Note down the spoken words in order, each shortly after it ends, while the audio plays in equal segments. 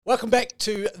Welcome back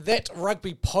to That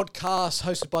Rugby podcast,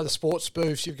 hosted by the Sports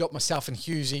Booths. You've got myself and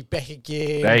Hughesy back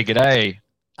again. Hey, g'day.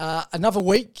 Another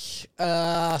week,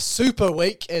 super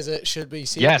week, as it should be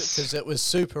said, because it was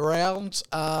Super Round.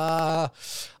 A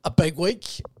big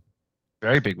week.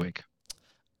 Very big week.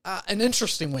 An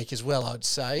interesting week as well, I'd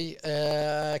say.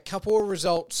 A couple of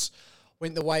results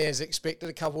went the way as expected.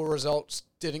 A couple of results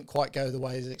didn't quite go the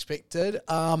way as expected.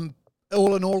 All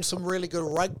in all, some really good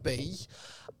rugby.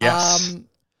 Yes.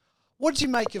 What did you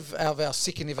make of our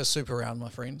second ever Super Round, my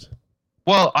friend?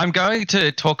 Well, I'm going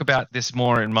to talk about this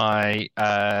more in my,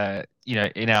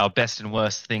 in our best and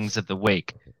worst things of the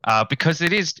week, because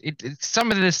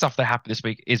some of this stuff that happened this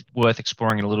week is worth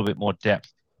exploring in a little bit more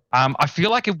depth. I feel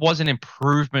like it was an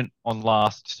improvement on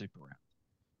last Super Round.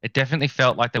 It definitely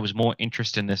felt like there was more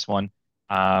interest in this one,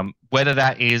 whether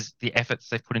that is the efforts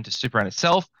they put into Super Round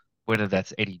itself, whether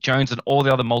that's Eddie Jones and all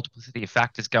the other multiplicity of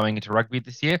factors going into rugby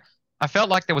this year. I felt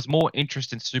like there was more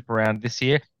interest in Super Round this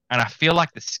year, and I feel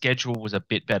like the schedule was a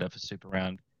bit better for Super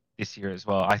Round this year as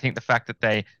well. I think the fact that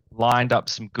they lined up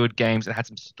some good games and had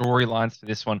some storylines for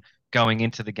this one going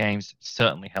into the games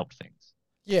certainly helped things.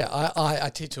 Yeah,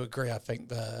 I tend to agree. I think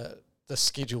the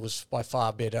schedule was by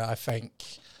far better. I think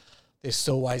there's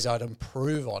still ways I'd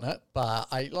improve on it, but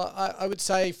I would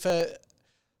say for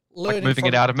learning moving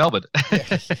it out of Melbourne.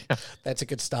 Yeah, that's a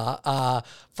good start.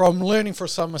 From learning from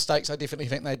some mistakes, I definitely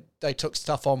think they took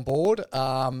stuff on board.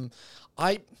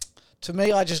 I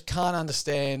just can't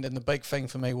understand, and the big thing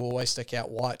for me will always stick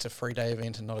out why it's a 3-day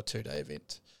event and not a 2-day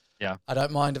event. Yeah. I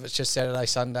don't mind if it's just Saturday,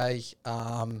 Sunday,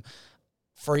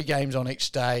 3 games on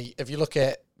each day. If you look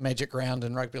at Magic Round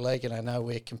and Rugby League, and I know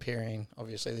we're comparing,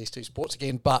 obviously, these two sports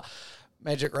again, but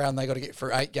Magic Round, they got to get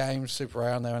through 8 games. Super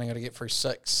Round, they only got to get through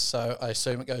 6. So I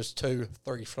assume it goes 2,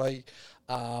 3, 3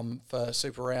 for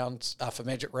Super Round, for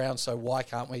Magic Round. So why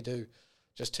can't we do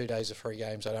just 2 days of 3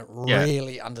 games? I don't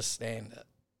really understand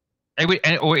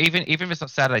it. Or even if it's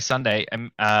not Saturday, Sunday,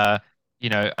 a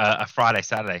Friday,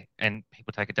 Saturday, and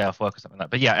people take a day off work or something like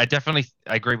that. But yeah,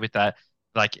 I agree with that.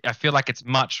 Like, I feel like it's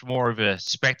much more of a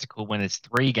spectacle when there's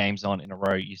 3 games on in a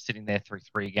row. You're sitting there through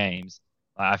 3 games.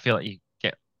 I feel like you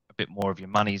get a bit more of your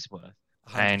money's worth,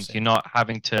 100%. And you're not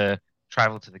having to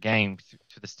travel to the game,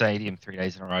 to the stadium 3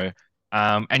 days in a row.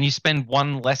 And you spend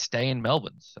 1 less day in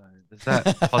Melbourne. So there's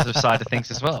that positive side of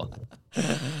things as well.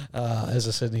 As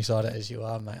a Sydney sider as you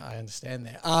are, mate, I understand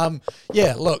that.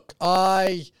 Yeah, look,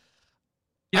 You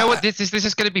know what? This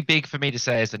is going to be big for me to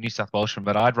say as a New South Welshman,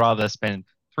 but I'd rather spend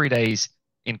 3 days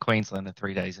in Queensland than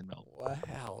 3 days in Melbourne.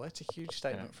 Wow, that's a huge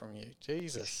statement from you.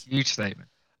 Jesus. Huge statement.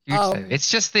 Statement.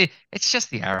 It's just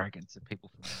the arrogance of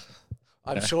people from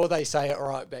Melbourne. I'm sure they say it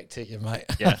right back to you, mate.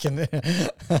 Yeah.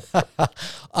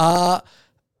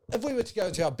 If we were to go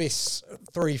into our best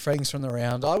 3 things from the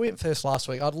round, I went first last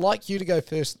week. I'd like you to go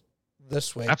first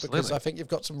this week. Absolutely. Because I think you've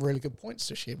got some really good points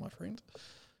to share, my friend.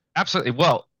 Absolutely.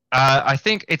 Well, I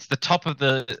think it's the top of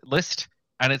the list,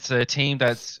 and it's a team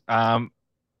that's,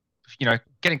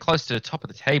 getting close to the top of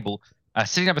the table,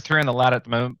 sitting number 3 on the ladder at the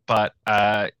moment, but,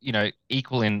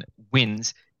 equal in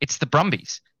wins. It's the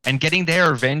Brumbies, and getting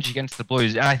their revenge against the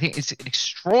Blues. And I think it's an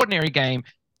extraordinary game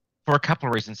for a couple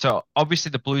of reasons. So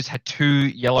obviously the Blues had 2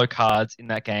 yellow cards in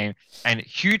that game, and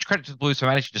huge credit to the Blues for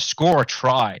managing to score a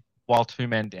try while 2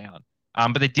 men down.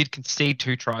 But they did concede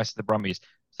 2 tries to the Brumbies.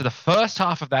 So the first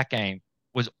half of that game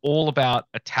was all about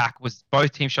attack, was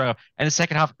both teams showing up. And the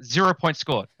second half, 0 points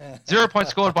scored. 0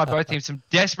 points scored by both teams. Some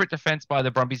desperate defense by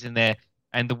the Brumbies in there,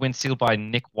 and the win sealed by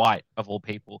Nick White, of all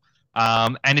people.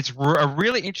 And it's a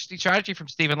really interesting strategy from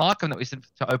Stephen Larkham that we said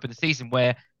to open the season,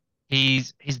 where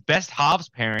his best halves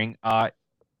pairing are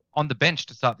on the bench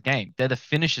to start the game. They're the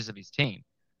finishers of his team.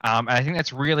 And I think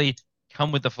that's really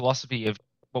come with the philosophy of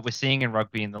what we're seeing in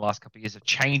rugby in the last couple of years, of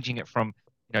changing it from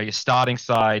your starting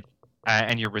side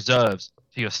and your reserves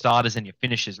to your starters and your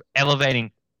finishers,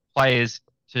 elevating players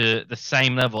to the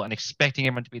same level and expecting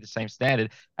everyone to be the same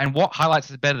standard. And what highlights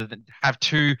it better than to have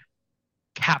 2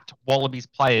 capped Wallabies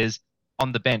players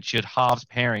on the bench? You had halves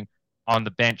pairing on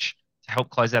the bench to help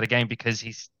close out a game, because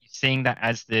he's seeing that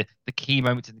as the key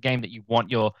moments in the game that you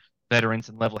want your veterans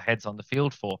and level heads on the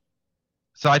field for.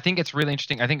 So I think it's really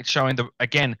interesting. I think it's showing the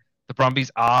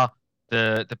Brumbies are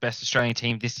the best Australian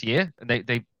team this year.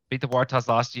 They beat the Waratahs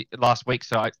last week.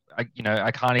 So I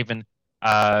can't even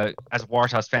as a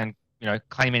Waratahs fan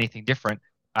claim anything different.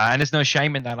 And there's no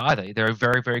shame in that either. They're a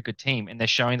very, very good team, and they're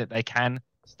showing that they can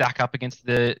stack up against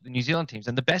the New Zealand teams,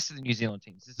 and the best of the New Zealand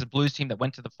teams. This is a Blues team that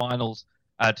went to the finals,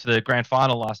 to the grand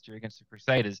final last year against the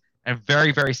Crusaders, and a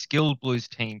very, very skilled Blues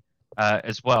team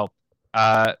as well.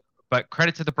 But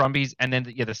credit to the Brumbies, and then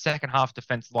the second half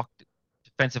defensive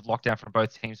lockdown from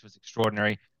both teams was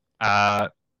extraordinary. Yeah,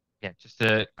 just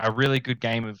a really good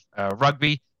game of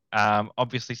rugby.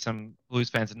 Obviously, some Blues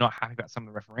fans are not happy about some of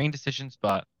the refereeing decisions,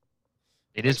 but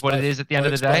it is what it is at the end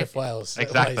of the day. Ways,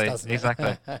 Exactly, doesn't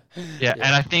exactly. it? Yeah,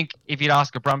 and I think if you'd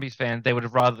ask a Brumbies fan, they would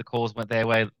have rather the calls went their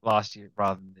way last year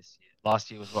rather than this year. Last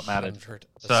year was what mattered. 100%.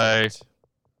 So,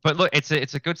 but look, it's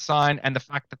a good sign, and the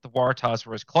fact that the Waratahs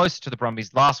were as close to the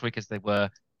Brumbies last week as they were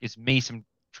gives me some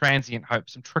transient hope,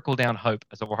 some trickle down hope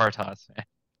as a Waratahs fan.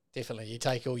 Definitely, you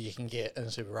take all you can get in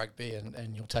Super Rugby,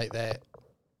 and you'll take that.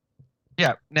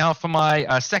 Yeah. Now for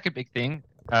my second big thing,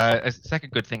 a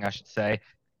second good thing I should say.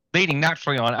 Leading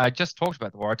naturally on, I just talked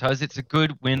about the Waratahs. It's a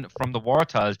good win from the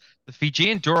Waratahs. The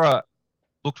Fijian Dura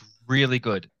looked really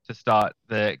good to start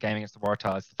the game against the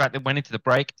Waratahs. The fact that went into the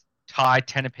break, tied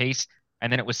 10 apiece,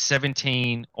 and then it was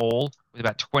 17 all with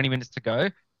about 20 minutes to go,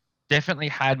 definitely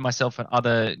had myself and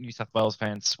other New South Wales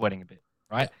fans sweating a bit,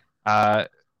 right?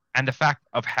 And the fact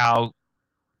of how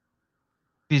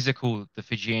physical the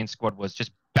Fijian squad was,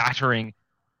 just battering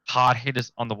hard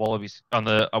hitters on the Wallabies, on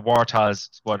the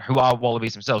Waratahs squad, who are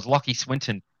Wallabies themselves. Lockie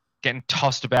Swinton getting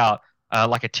tossed about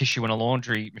like a tissue in a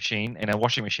laundry machine, in a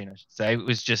washing machine, I should say. It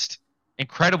was just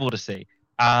incredible to see.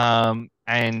 And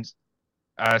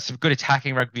some good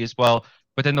attacking rugby as well.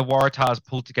 But then the Waratahs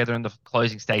pulled together in the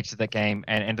closing stages of that game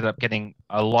and ended up getting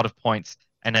a lot of points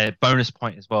and a bonus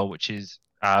point as well, which is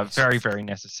very, very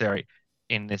necessary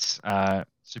in this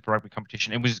Super Rugby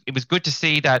competition. It was good to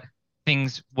see that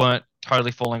things weren't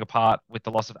totally falling apart with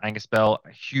the loss of Angus Bell,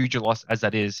 a huge loss as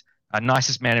that is.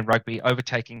 Nicest man in rugby,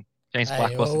 overtaking James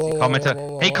Blackwell since he commented.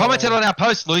 He commented on our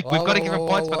post, Luke. We've got to give him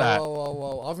points for that.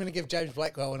 I'm going to give James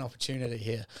Blackwell an opportunity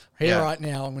here. Right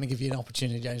now, I'm going to give you an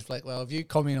opportunity, James Blackwell. If you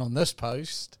comment on this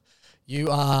post, you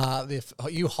hold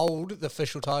the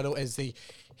official title as the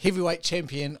heavyweight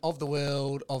champion of the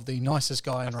world of the nicest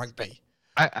guy in rugby.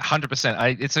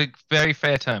 100%. It's a very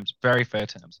fair terms. Very fair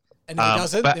terms. And if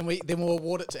he doesn't, then we'll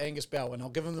award it to Angus Bell, and I'll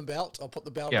give him the belt. I'll put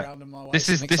the belt around in my waist. This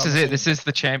is it. This is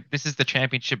the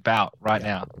championship bout right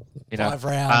now. 5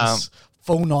 rounds,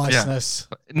 full niceness.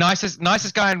 Yeah.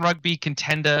 Nicest guy in rugby,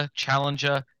 contender,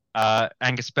 challenger,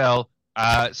 Angus Bell,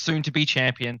 soon to be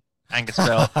champion, Angus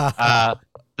Bell.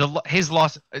 His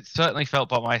loss, it certainly felt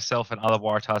by myself and other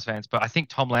Waratahs fans, but I think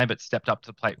Tom Lambert stepped up to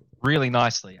the plate really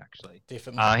nicely, actually.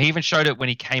 Definitely. He even showed it when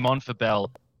he came on for Bell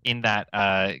in that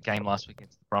game last week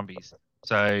against the Brumbies.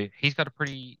 So he's got a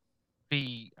pretty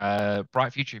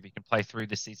bright future if he can play through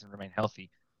this season and remain healthy,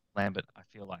 Lambert, I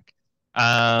feel like.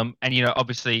 And,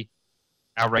 obviously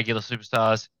our regular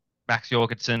superstars, Max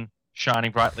Jorgensen,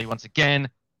 shining brightly once again,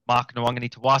 Mark Nwangani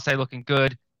Tawase looking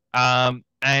good. And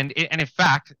in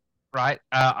fact, right,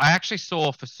 I actually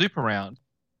saw for Super Round,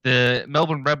 the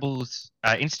Melbourne Rebels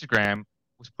Instagram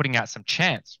was putting out some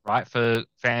chants, right, for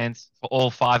fans, for all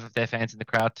 5 of their fans in the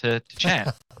crowd to chant,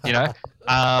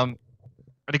 But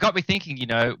it got me thinking,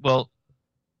 well,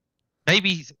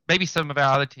 maybe some of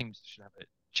our other teams should have a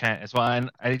chant as well. And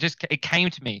it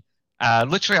came to me.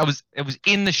 Literally, it was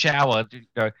in the shower,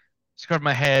 scrub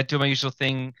my hair, do my usual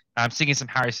thing. I'm singing some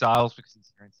Harry Styles because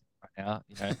he's here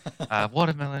right now,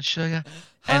 watermelon sugar.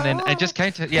 And then it just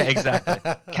came to, exactly.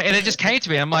 And it just came to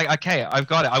me. I'm like, okay, I've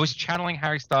got it. I was channeling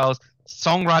Harry Styles.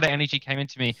 Songwriter energy came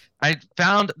into me. I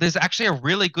found there's actually a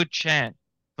really good chant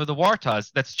for the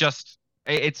Waratahs that's just,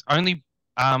 it's only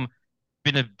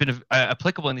been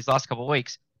applicable in these last couple of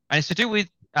weeks, and it's to do with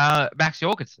Max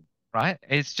Jorgensen, right?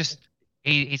 It's just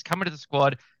he's coming to the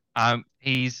squad.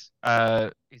 He's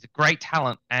a great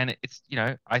talent, and it's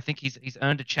I think he's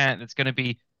earned a chant that's going to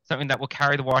be something that will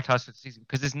carry the Waratahs for the season,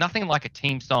 because there's nothing like a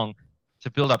team song to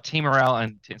build up team morale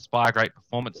and to inspire great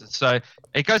performances. So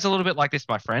it goes a little bit like this,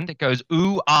 my friend. It goes,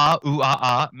 ooh,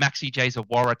 ah, Maxi J's a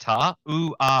Waratah.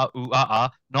 Ooh,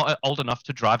 ah, not old enough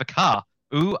to drive a car.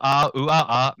 Ooh,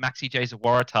 ah, Maxi J's a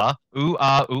Waratah. Ooh,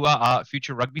 ah,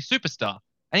 future rugby superstar.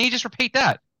 And you just repeat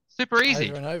that. Super easy.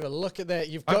 Over and over. Look at that.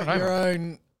 You've got your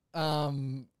own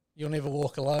You'll Never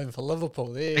Walk Alone for Liverpool.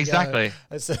 There you go.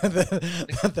 It's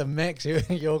the Max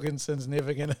Jorgensen's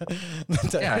never going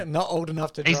to, not old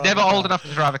enough to drive He's never old enough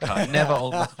to drive a car. Never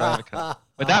old enough to drive a car.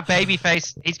 With that baby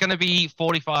face, he's going to be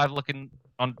 45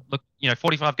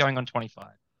 45 going on 25.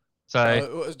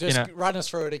 So just run us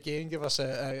through it again. Give us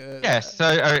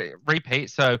a repeat.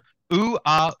 So, ooh,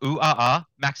 ah,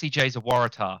 Maxi J's a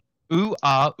Waratah. Ooh,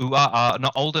 ah,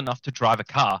 not old enough to drive a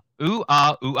car. Ooh,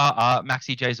 ah,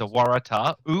 Maxi J's a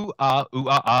Waratah. Ooh,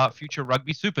 ah, future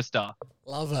rugby superstar.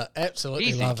 Love it. Absolutely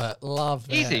easy. Love it. Love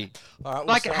that. Easy. All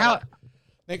right,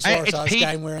 next Waratahs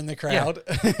game, we're in the crowd.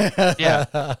 Yeah.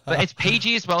 But it's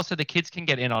PG as well, so the kids can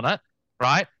get in on it,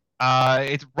 right?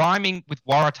 It's rhyming with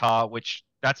Waratah, which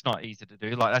that's not easy to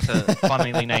do. Like, that's a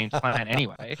funnily named plan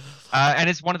anyway. And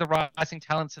it's one of the rising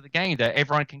talents of the game that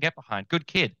everyone can get behind. Good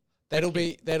kid. That'll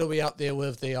be up there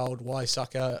with the old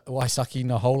Waisaki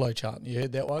Naholo chant. You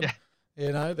heard that one? Yeah.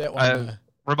 You know that one.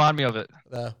 Remind me of it.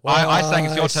 I sang.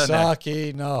 It's your turn now.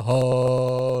 Waisaki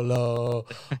Naholo,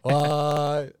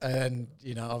 and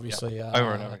obviously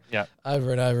over and over. Yeah,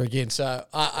 over and over again. So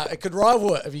it could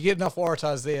rival it if you get enough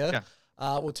Waratahs there.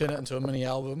 Yeah. We'll turn it into a mini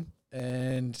album,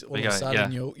 and all of a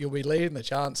sudden you'll be leading the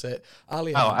chance at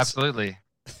Allianz. Oh, absolutely.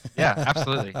 Yeah,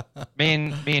 absolutely.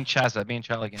 Me and Charlie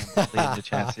again leading the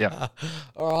chance. Yeah.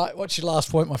 All right. What's your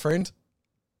last point, my friend?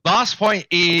 Last point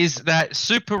is that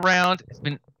Super Round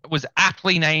was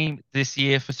aptly named this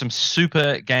year for some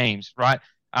super games, right?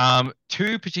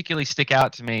 Two particularly stick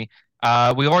out to me.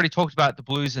 We already talked about the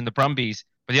Blues and the Brumbies,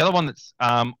 but the other one that's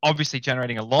obviously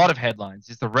generating a lot of headlines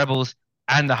is the Rebels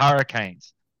and the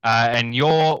Hurricanes. And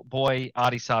your boy,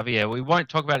 Artie Savia. We won't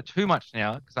talk about it too much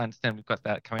now because I understand we've got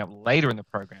that coming up later in the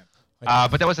program.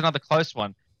 But that was another close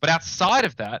one. But outside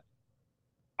of that,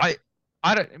 I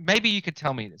don't. Maybe you could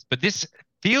tell me this, but this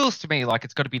feels to me like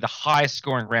it's got to be the highest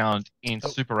scoring round in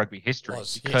Super Rugby history.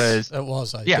 It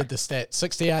was. I did the stat.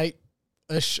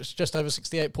 68-ish, just over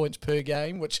 68 points per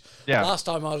game, which last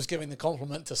time I was giving the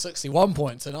compliment to 61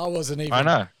 points, and I wasn't even. I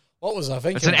know. What was I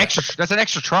thinking? That's an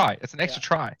extra try. It's an extra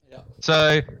try. Yeah.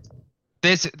 So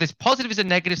there's positives and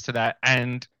negatives to that,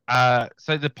 and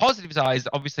so the positives is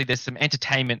obviously there's some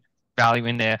entertainment value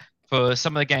in there for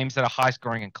some of the games that are high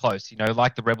scoring and close.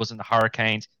 Like the Rebels and the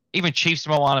Hurricanes, even Chiefs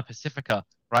Moana Pacifica,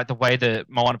 right? The way the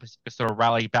Moana Pacifica sort of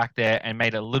rallied back there and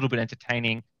made it a little bit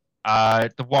entertaining.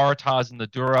 The Waratahs and the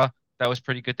Dura, that was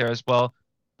pretty good there as well.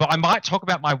 But I might talk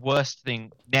about my worst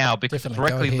thing now because it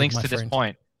directly links to this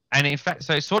point. And in fact,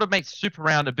 so it sort of makes Super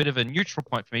Round a bit of a neutral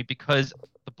point for me because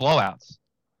the blowouts,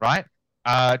 right?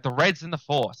 The Reds and the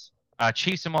Force,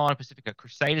 Chiefs and Moana Pacifica,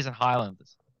 Crusaders and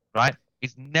Highlanders, right?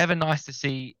 It's never nice to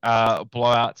see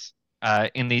blowouts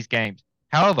in these games.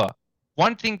 However,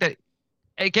 one thing that,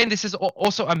 again, this is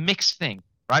also a mixed thing,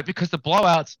 right? Because the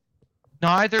blowouts,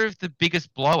 neither of the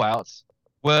biggest blowouts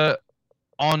were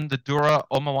on the Dura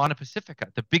or Moana Pacifica.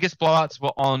 The biggest blowouts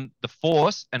were on the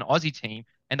Force, an Aussie team,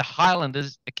 and the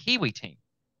Highlanders, a Kiwi team,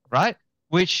 right?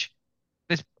 Which,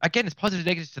 there's positives and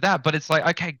negatives to that, but it's like,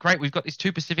 okay, great, we've got these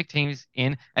two Pacific teams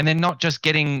in, and they're not just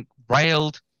getting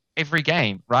railed every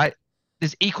game, right?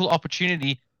 There's equal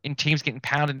opportunity in teams getting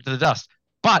pounded into the dust.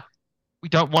 But we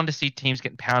don't want to see teams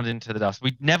getting pounded into the dust.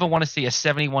 We never want to see a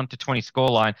 71-20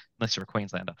 scoreline, unless you're a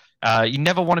Queenslander. You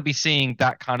never want to be seeing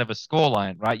that kind of a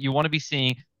scoreline, right? You want to be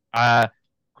seeing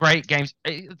great games.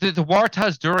 The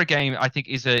Waratahs Dura game, I think,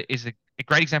 is a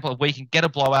great example of where you can get a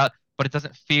blowout, but it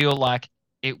doesn't feel like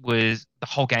the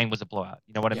whole game was a blowout.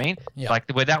 You know what I mean? Yeah. Like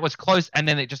where that was close, and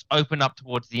then it just opened up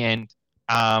towards the end.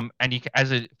 And you,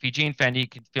 as a Fijian fan, you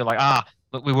can feel like,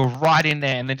 look, we were right in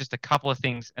there, and then just a couple of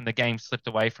things, and the game slipped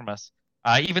away from us.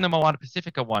 Even the Moana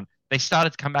Pacifica one, they started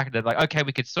to come back and they're like, okay,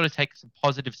 we could sort of take some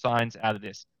positive signs out of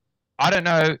this. I don't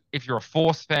know if you're a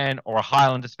Force fan or a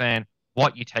Highlanders fan,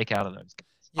 what you take out of those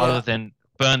games, other than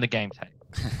burn the game tape.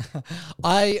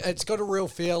 It's got a real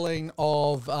feeling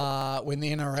of when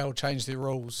the NRL changed their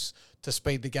rules to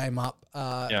speed the game up.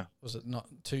 Was it not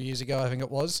 2 years ago? I think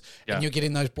it was. Yeah. And you're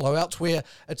getting those blowouts where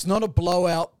it's not a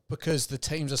blowout because the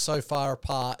teams are so far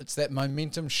apart. It's that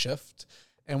momentum shift.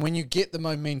 And when you get the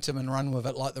momentum and run with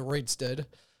it like the Reds did,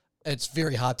 it's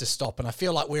very hard to stop. And I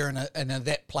feel like we're in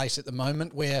that place at the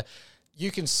moment where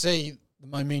you can see the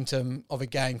momentum of a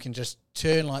game can just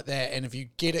turn like that. And if you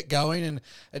get it going and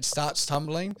it starts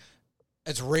tumbling,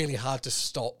 it's really hard to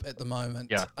stop at the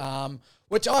moment. Yeah.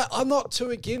 Which I'm not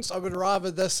too against. I would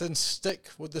rather this and stick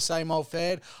with the same old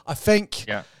fad. I think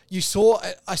I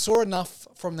saw enough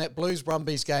from that Blues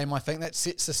Brumbies game. I think that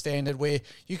sets the standard where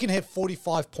you can have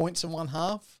 45 points in one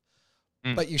half,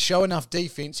 but you show enough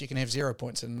defense, you can have 0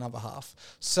 points in another half.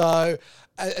 So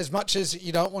as much as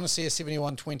you don't want to see a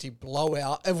 71-20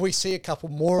 blowout, if we see a couple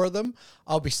more of them,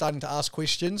 I'll be starting to ask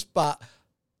questions. But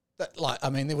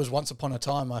there was once upon a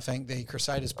time, I think the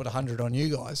Crusaders put 100 on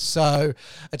you guys. So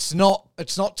it's not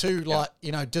too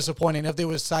disappointing. If there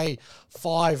was, say,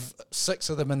 5-6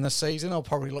 of them in this season, I'll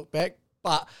probably look back.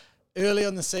 But early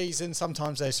in the season,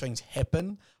 sometimes those things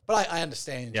happen. But I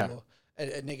understand you're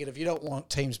a negative. You don't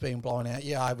want teams being blown out.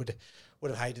 Yeah, I would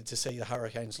have hated to see the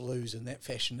Hurricanes lose in that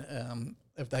fashion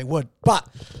if they would. But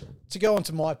to go on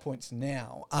to my points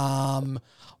now,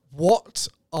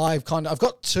 I've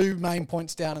got two main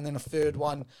points down and then a third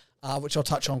one, which I'll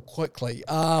touch on quickly.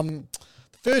 The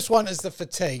first one is the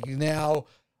fatigue. Now,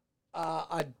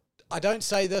 I I don't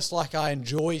say this like I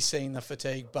enjoy seeing the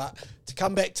fatigue, but to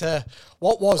come back to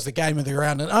what was the game of the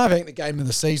round, and I think the game of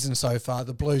the season so far,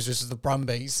 the Blues versus the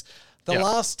Brumbies, the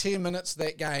last 10 minutes of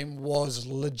that game was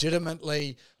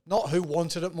legitimately not who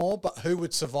wanted it more, but who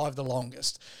would survive the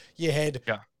longest. You had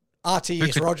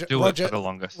RTS, Roger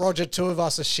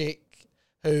Tuivasa-Sheck,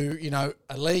 who,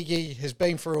 a leaguey, has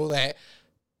been through all that.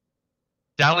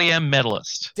 Dally M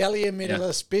medalist,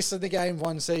 best of the game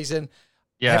one season.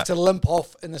 Yeah. Have to limp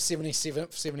off in the 77th,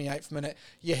 78th minute.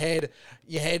 You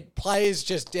had players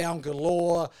just down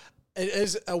galore. It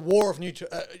is a war of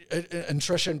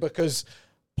attrition because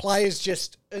players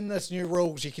just, in this new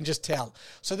rules, you can just tell.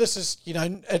 So this is,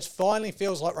 it finally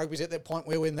feels like rugby's at that point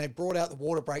where when they brought out the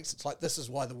water breaks, it's like, this is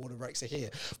why the water breaks are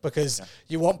here. Because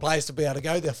you want players to be able to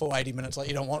go there for 80 minutes. Like,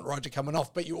 you don't want Roger coming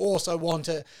off, but you also want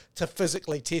to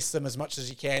physically test them as much as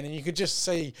you can. And you could just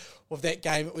see with that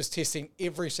game, it was testing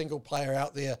every single player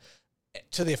out there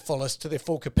to their fullest, to their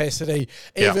full capacity.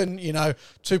 Even,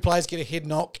 two players get a head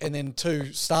knock and then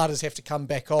two starters have to come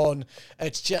back on.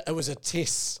 It was a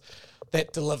test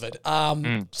that delivered.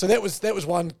 So that was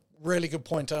one really good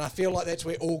point, and I feel like that's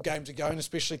where all games are going,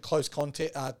 especially close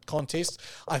contests.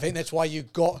 I think that's why you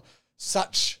got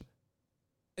such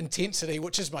intensity,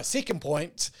 which is my second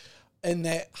point, in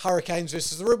that Hurricanes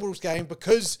versus the Rebels game,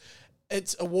 because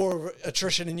it's a war of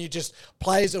attrition and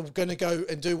players are going to go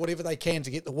and do whatever they can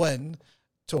to get the win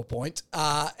to a point.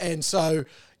 And so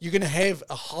you're going to have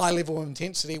a high level of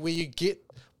intensity where you get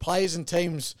players and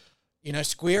teams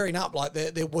squaring up. Like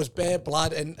there was bad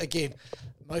blood, and again,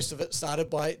 most of it started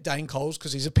by Dane Coles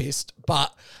because he's a pest,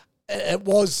 but it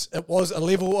was a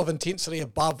level of intensity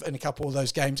above in a couple of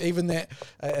those games. Even that,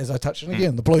 as I touched on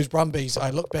again, the Blues Brumbies, I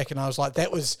looked back and I was like,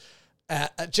 that was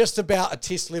just about a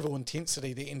test level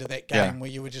intensity at the end of that game where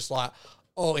you were just like,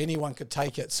 oh, anyone could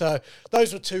take it. So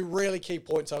those were two really key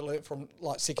points I learned from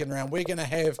second round. We're going to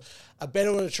have a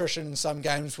battle of attrition in some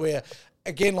games where,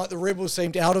 again, the Rebels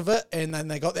seemed out of it, and then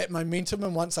they got that momentum,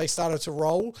 and once they started to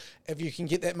roll, if you can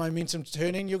get that momentum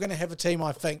turning, you're going to have a team,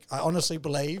 I honestly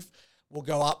believe, will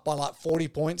go up by 40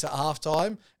 points at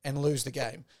halftime and lose the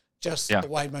game. Just the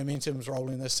way momentum's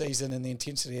rolling this season and the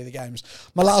intensity of the games.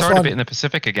 My last one, a bit in the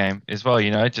Pacifica game as well,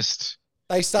 just...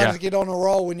 They started to get on a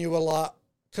roll when you were like,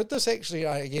 could this actually...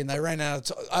 Again, they ran out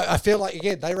of time. I feel like,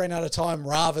 again, they ran out of time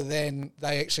rather than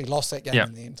they actually lost that game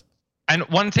in the end. And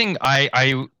one thing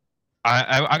I'm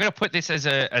going to put this as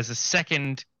a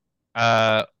second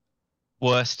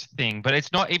worst thing, but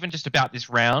it's not even just about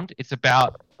this round. It's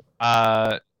about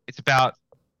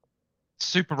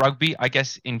Super Rugby, I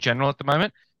guess, in general at the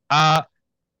moment.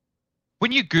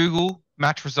 When you Google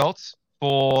match results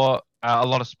for a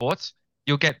lot of sports,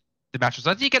 you'll get the match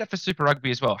results. You get it for Super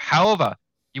Rugby as well. However,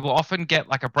 you will often get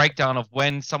a breakdown of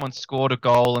when someone scored a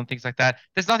goal and things like that.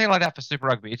 There's nothing like that for Super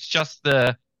Rugby. It's just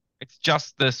the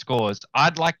scores.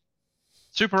 I'd like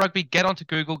Super Rugby, get onto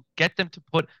Google, get them to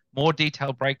put more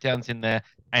detailed breakdowns in there,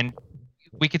 and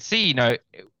we could see, so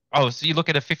you look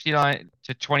at a 52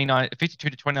 to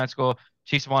 29 score,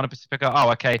 Chiefs won in Pacifica.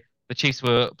 Oh, okay, the Chiefs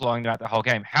were blowing out the whole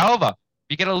game. However,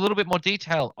 you get a little bit more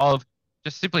detail of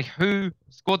just simply who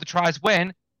scored the tries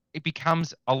when, it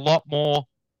becomes a lot more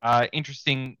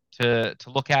interesting to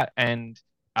look at and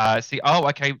see, oh,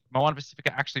 okay, Moana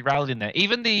Pacifica actually rallied in there.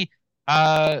 Even the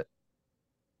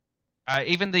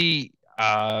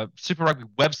Super Rugby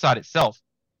website itself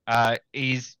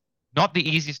is not the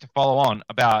easiest to follow on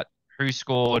about who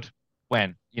scored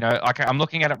when. I'm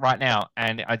looking at it right now,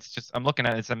 and I'm looking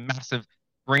at it's a massive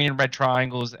green and red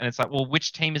triangles, and it's like, well,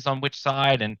 which team is on which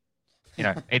side, and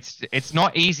it's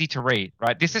not easy to read,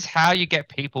 right? This is how you get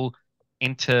people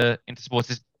into sports: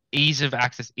 is ease of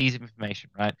access, ease of information,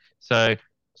 right? So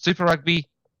Super Rugby,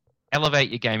 elevate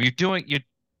your game. You're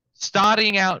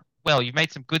starting out well. You've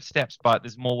made some good steps, but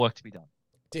there's more work to be done.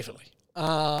 Definitely.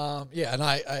 And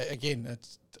I again,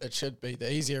 it should be.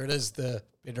 The easier it is, the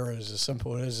better it is. The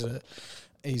simpler it is, the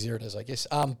easier it is, I guess.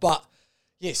 But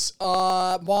yes,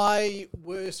 my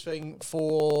worst thing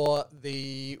for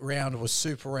the round was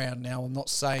Super Round. Now, I'm not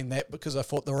saying that because I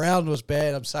thought the round was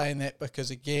bad. I'm saying that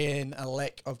because, again, a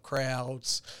lack of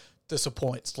crowds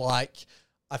disappoints.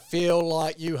 I feel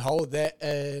like you hold that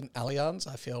in Allianz.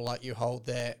 I feel like you hold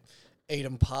that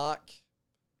Eden Park,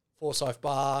 Forsyth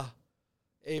Bar,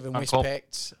 even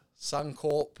Westpac,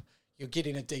 Suncorp. You're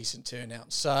getting a decent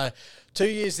turnout. So 2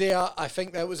 years there, I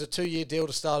think that was a 2-year deal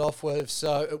to start off with.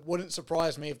 So it wouldn't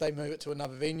surprise me if they move it to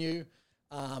another venue.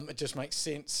 It just makes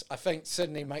sense. I think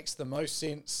Sydney makes the most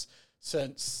sense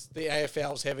since the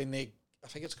AFL's having their, I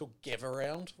think it's called Gather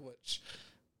Round, which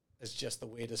is just the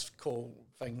weirdest cool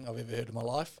thing I've ever heard in my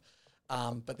life.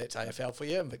 But that's AFL for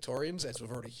you, and Victorians, as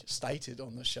we've already stated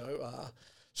on the show, are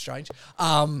strange.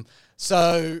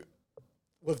 So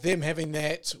with them having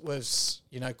that, with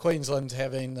Queensland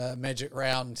having the Magic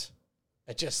Round,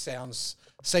 it just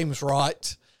seems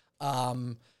right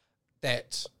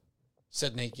that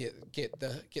Sydney get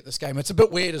this game. It's a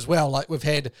bit weird as well. Like we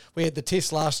had the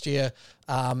test last year,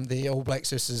 the All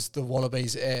Blacks versus the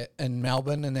Wallabies in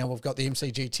Melbourne, and now we've got the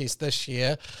MCG test this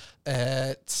year.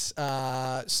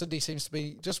 Sydney seems to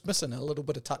be just missing a little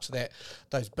bit of touch of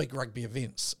those big rugby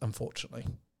events, unfortunately.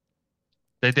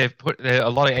 They've put a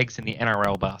lot of eggs in the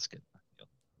NRL basket.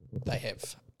 They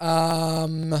have.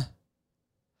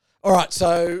 All right,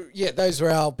 so those are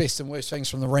our best and worst things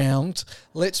from the round.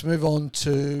 Let's move on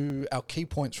to our key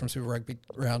points from Super Rugby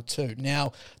round 2.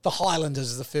 Now, the Highlanders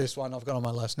is the first one I've got on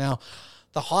my list. Now,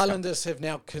 the Highlanders have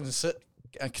now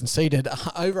conceded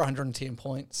over 110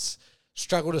 points,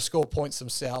 struggled to score points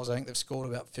themselves. I think they've scored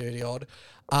about 30 odd.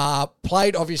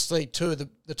 Played, obviously, two of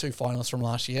the two finalists from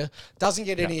last year. Doesn't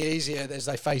get any easier as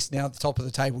they face now at the top of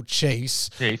the table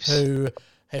Chiefs, who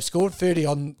have scored 30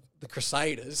 on the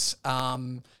Crusaders,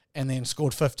 and then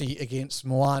scored 50 against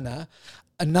Moana.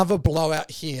 Another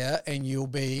blowout here, and you'll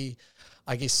be,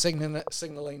 I guess,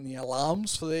 signalling the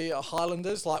alarms for the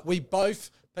Highlanders. Like, we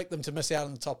both picked them to miss out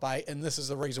on the top 8, and this is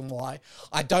the reason why.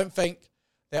 I don't think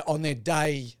that on their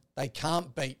day they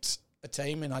can't beat a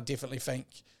team, and I definitely think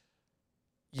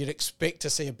you'd expect to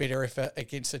see a better effort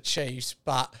against the Chiefs,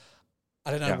 but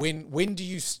I don't know, when do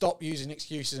you stop using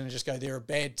excuses and just go, they're a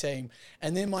bad team?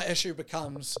 And then my issue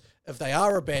becomes, if they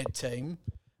are a bad team,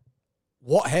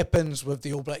 what happens with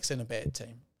the All Blacks in a bad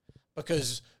team?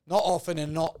 Because not often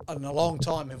and not in a long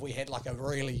time have we had like a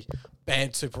really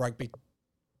bad Super Rugby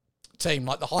team.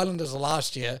 Like the Highlanders of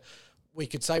last year, we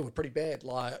could say were pretty bad.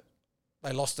 Like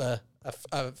they lost a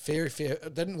fair,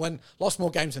 didn't win, lost more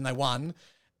games than they won.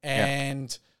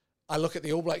 And I look at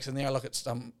the All Blacks in there, I look at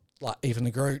some, like even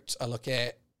the Groot, I look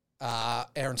at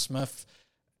Aaron Smith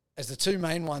as the two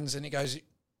main ones, and it goes,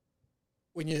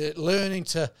 when you're learning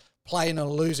to play in a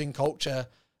losing culture,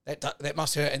 that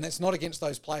must hurt. And that's not against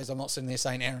those players. I'm not sitting there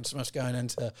saying Aaron Smith's going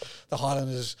into the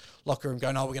Highlanders locker room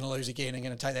going, we're going to lose again and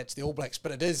going to take that to the All Blacks.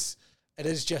 But it is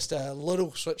just a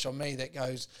little switch on me that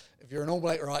goes, if you're an All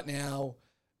Black right now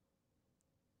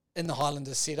in the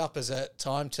Highlanders setup, is it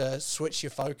time to switch your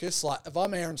focus? Like if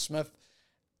I'm Aaron Smith,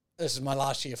 this is my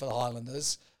last year for the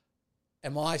Highlanders,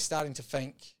 am I starting to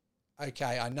think,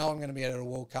 okay, I know I'm going to be at a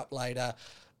World Cup later,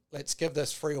 let's give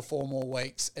this 3 or 4 more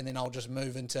weeks, and then I'll just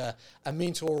move into a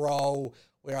mentor role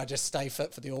where I just stay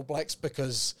fit for the All Blacks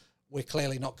because we're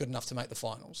clearly not good enough to make the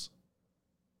finals?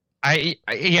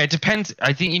 It depends.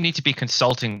 I think you need to be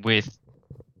consulting with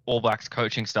All Blacks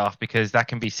coaching staff, because that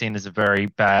can be seen as a very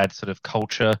bad sort of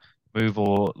culture move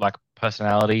or like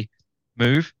personality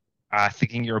move.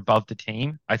 Thinking you're above the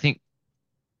team. I think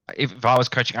if I was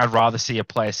coaching, I'd rather see a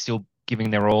player still giving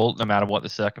their all no matter what the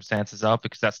circumstances are,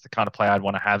 because that's the kind of player I'd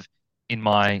want to have in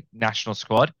my national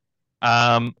squad.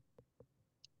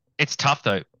 It's tough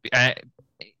though,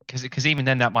 because even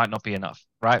then that might not be enough,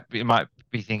 right? You might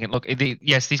be thinking, look,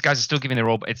 yes, these guys are still giving their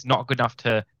all, but it's not good enough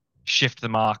to shift the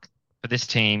mark for this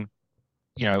team,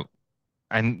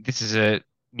 and this is a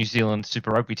New Zealand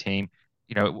Super Rugby team.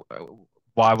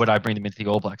 Why would I bring them into the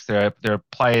All Blacks? There are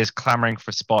players clamoring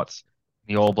for spots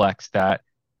in the All Blacks that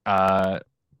why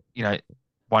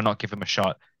not give them a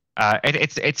shot?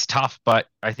 It's tough, but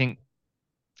I think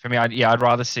for me, I'd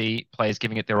rather see players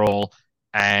giving it their all,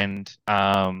 and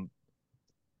I don't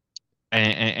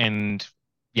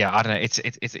know.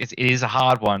 It is a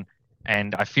hard one,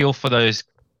 and I feel for those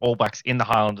All Blacks in the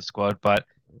Highlander squad. But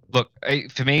look,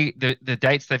 for me, the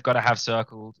dates they've got to have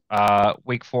circled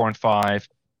week 4 and 5,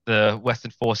 the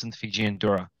Western Force and the Fijian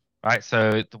Dura, right?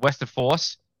 So the Western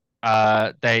Force,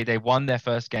 they won their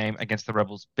first game against the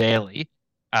Rebels barely,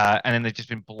 and then they've just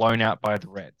been blown out by the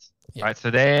Reds, right?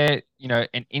 So they're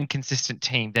an inconsistent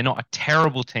team. They're not a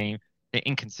terrible team. They're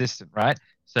inconsistent, right?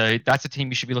 So that's a team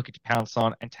you should be looking to pounce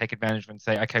on and take advantage of and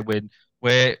say, okay,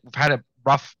 we've had a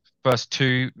rough first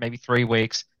 2, maybe 3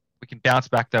 weeks. We can bounce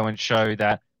back though and show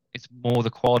that it's more the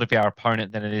quality of our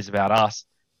opponent than it is about us.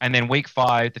 And then week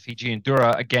 5, the Fijian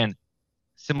Dura, again,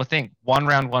 similar thing. Won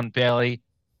round 1 barely,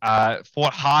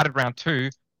 fought hard at round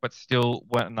 2, but still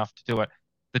weren't enough to do it.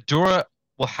 The Dura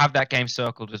will have that game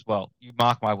circled as well. You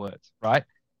mark my words, right?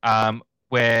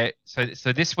 So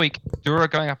this week, Dura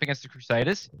going up against the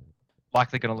Crusaders,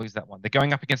 likely going to lose that one. They're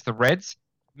going up against the Reds.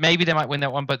 Maybe they might win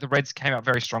that one, but the Reds came out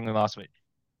very strongly last week.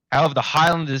 However, the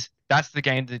Highlanders, that's the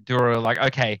game that Dura are like,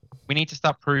 okay, we need to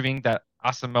start proving that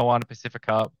us and Moana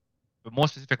Pacifica, but more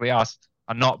specifically us,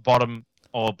 are not bottom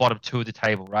 2 of the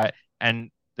table, right? And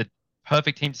the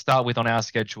perfect team to start with on our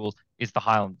schedule is the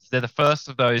Highlanders. They're the first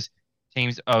of those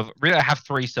teams of really I have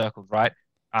three circles, right?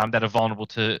 That are vulnerable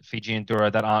to Fiji and Dura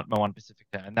that aren't Moana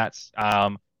Pacifica, and that's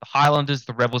the Highlanders,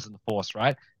 the Rebels, and the Force,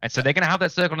 right? And so they're going to have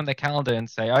that circle on their calendar and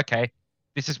say, okay,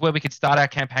 this is where we could start our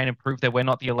campaign and prove that we're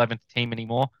not the 11th team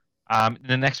anymore.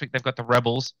 The next week they've got the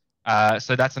Rebels,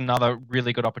 so that's another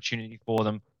really good opportunity for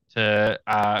them to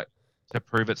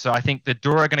prove it. So I think the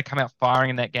Dura are going to come out firing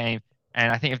in that game,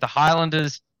 and I think if the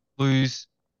Highlanders lose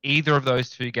either of those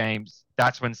two games,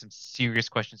 that's when some serious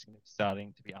questions are going to be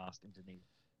starting to be asked in Dunedin.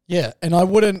 Yeah, and I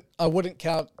wouldn't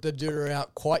count the Dura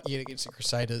out quite yet against the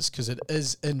Crusaders because it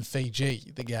is in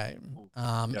Fiji, the game.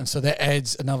 And so that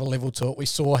adds another level to it. We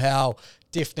saw how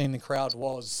deafening the crowd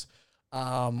was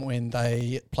when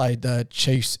they played the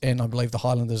Chiefs and I believe the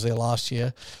Highlanders there last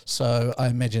year. So I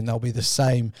imagine they'll be the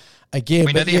same again.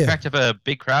 We know the effect of a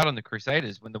big crowd on the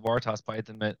Crusaders when the Waratahs played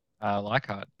them at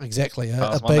Leichhardt. Exactly,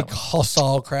 a big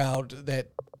hostile crowd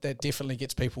that definitely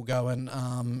gets people going,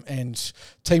 and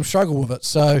teams struggle with it.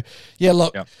 So, yeah,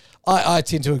 look, I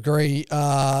tend to agree.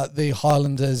 The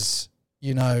Highlanders,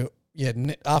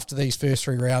 after these first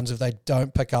three rounds, if they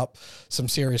don't pick up some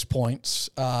serious points,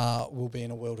 will be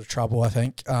in a world of trouble, I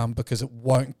think, because it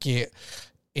won't get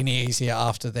any easier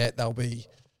after that. They'll be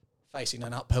facing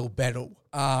an uphill battle,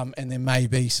 and there may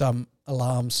be some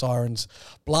alarm sirens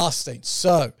blasting.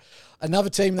 So, another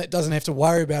team that doesn't have to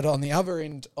worry about it on the other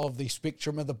end of the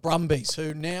spectrum are the Brumbies,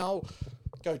 who now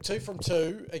go 2 from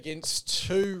 2 against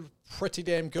two pretty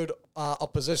damn good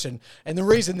opposition. And the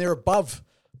reason they're above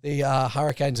the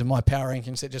Hurricanes in my power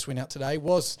rankings that just went out today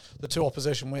was the two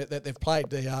opposition that they've played.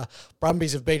 The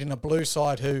Brumbies have beaten a blue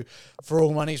side who, for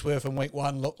all money's worth in week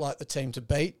 1, looked like the team to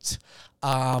beat.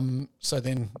 So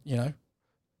then,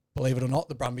 believe it or not,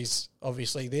 the Brumbies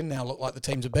obviously then now look like the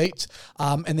team to beat.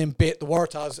 And then bet the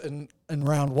Waratahs in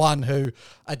round 1, who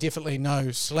are definitely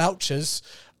no slouches.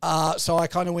 So I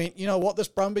kind of went, you know what, this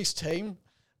Brumbies team,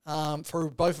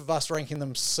 through both of us ranking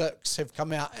them 6, have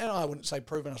come out, and I wouldn't say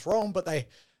proven us wrong, but they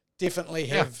definitely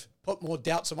have put more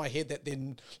doubts in my head that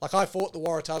then, like I thought the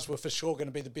Waratahs were for sure going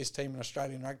to be the best team in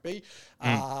Australian rugby,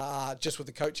 just with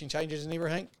the coaching changes and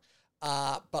everything.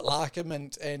 But Larkham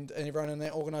and everyone in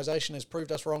that organisation has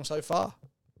proved us wrong so far.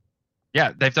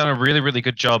 Yeah, they've done a really, really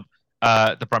good job,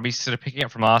 the Brumbies, sort of picking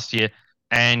up from last year.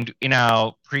 And in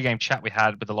our pre-game chat we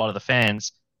had with a lot of the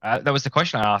fans, that was the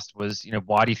question I asked was,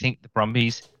 why do you think the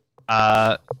Brumbies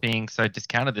are being so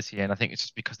discounted this year? And I think it's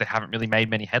just because they haven't really made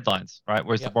many headlines, right?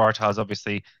 Whereas the Waratahs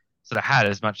obviously sort of had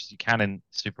as much as you can in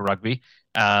Super Rugby.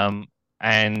 And,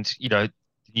 new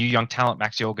young talent,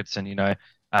 Max Jorgensen,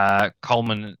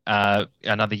 Coleman,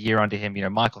 another year under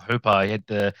him, Michael Hooper, he had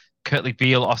the Kurtley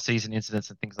Beale off-season incidents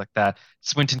and things like that.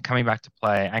 Swinton coming back to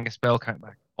play, Angus Bell coming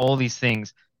back, all these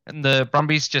things. And the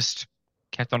Brumbies just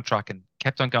kept on trucking,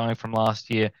 kept on going from last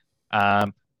year.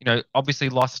 Obviously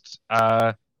lost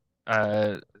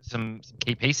some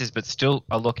key pieces, but still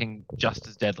are looking just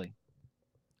as deadly.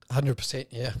 100%,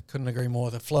 yeah. Couldn't agree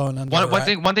more. They're flowing under.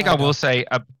 One thing I will say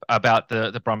about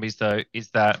the Brumbies, though, is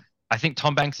that I think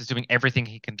Tom Banks is doing everything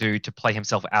he can do to play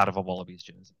himself out of a Wallabies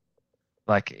jersey.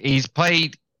 Like, he's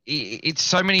played it's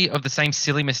so many of the same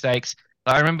silly mistakes.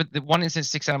 I remember the one instance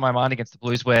sticks out of my mind against the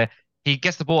Blues where he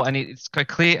gets the ball and it's a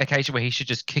clear occasion where he should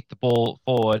just kick the ball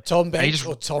forward. Tom Banks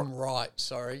or Tom Wright,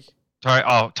 sorry.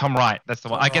 Tom Wright. That's the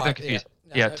one. I get them confused.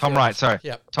 Tom Wright. Sorry.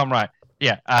 Yep. Tom Wright.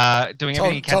 Yeah. Doing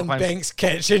everything he can. Tom Banks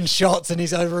catching shots and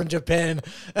he's over in Japan.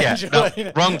 Yeah. No,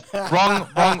 wrong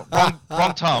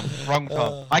Tom. Wrong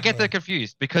Tom. I get them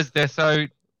confused because they're so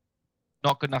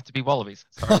not good enough to be Wallabies.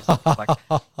 Sorry.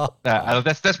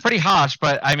 That's pretty harsh,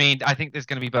 but I mean, I think there's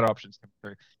going to be better options coming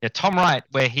through. Yeah. Tom Wright,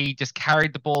 where he just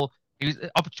carried the ball. He was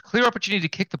a clear opportunity to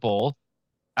kick the ball.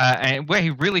 And where he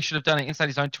really should have done it inside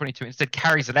his own 22, instead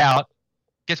carries it out,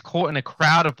 gets caught in a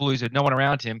crowd of Blues with no one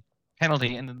around him,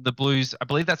 penalty, and then the Blues, I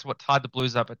believe that's what tied the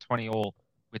Blues up at 20 all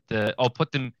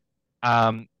put them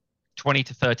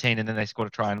 20-13, and then they scored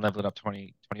a try and level it up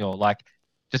 20 all. Like,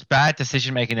 just bad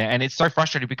decision making there, and it's so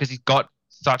frustrating because he's got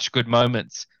such good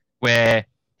moments where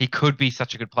he could be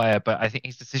such a good player, but I think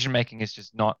his decision making is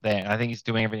just not there. And I think he's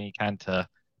doing everything he can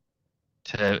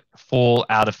to fall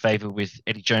out of favor with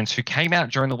Eddie Jones, who came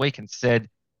out during the week and said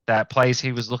that players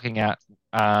he was looking at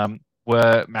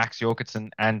were Max Jorgensen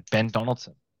and Ben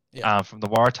Donaldson from the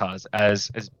Waratahs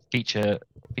as feature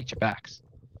backs.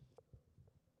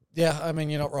 Yeah, I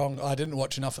mean, you're not wrong. I didn't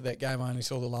watch enough of that game. I only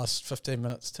saw the last 15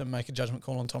 minutes to make a judgment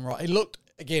call on Tom Wright. He looked,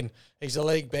 again, he's a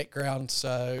league background,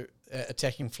 so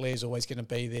attacking flair is always going to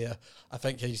be there. I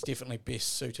think he's definitely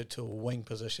best suited to a wing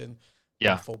position.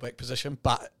 Fullback position,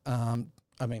 but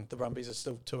I mean, the Brumbies are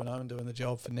still 2-0 and doing the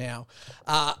job for now.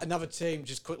 Another team,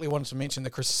 just quickly wanted to mention the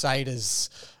Crusaders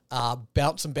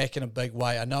bouncing back in a big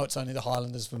way. I know it's only the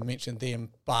Highlanders, we mentioned them,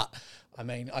 but I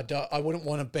mean, I wouldn't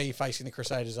want to be facing the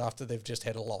Crusaders after they've just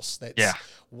had a loss. That's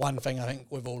one thing I think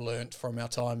we've all learnt from our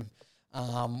time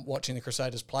watching the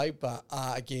Crusaders play. But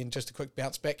again, just a quick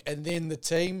bounce back. And then the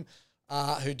team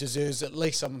who deserves at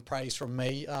least some praise from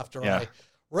me after I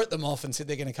wrote them off and said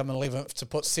they're going to come in 11th to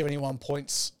put 71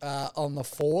 points on the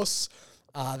Force.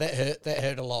 That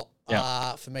hurt a lot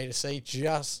for me to see,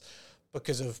 just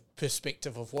because of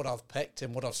perspective of what I've picked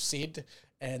and what I've said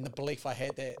and the belief I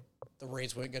had that the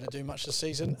Reds weren't going to do much this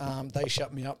season. They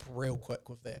shut me up real quick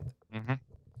with that. Mm-hmm.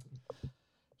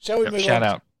 Shall we move shout on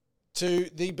out to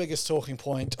the biggest talking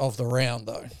point of the round,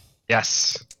 though?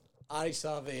 Yes. Adi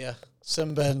Savia,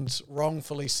 Simbins,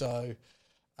 wrongfully so.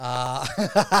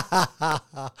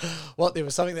 What, there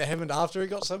was something that happened after he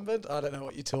got Simbin? I don't know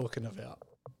what you're talking about.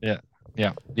 Yeah.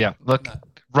 Look,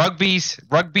 rugby's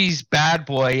bad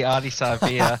boy, Adi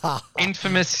Savia,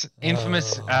 infamous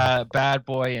bad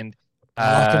boy, and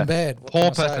like him bad. What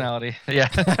poor personality. Yeah.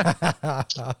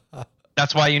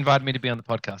 That's why you invited me to be on the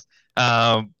podcast.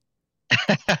 Adi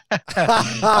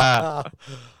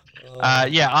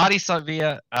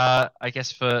Savia, I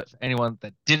guess for anyone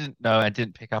that didn't know and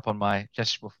didn't pick up on my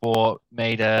gesture before,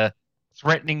 made a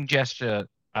threatening gesture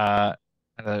at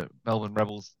a Melbourne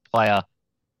Rebels player.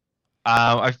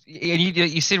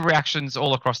 You see reactions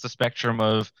all across the spectrum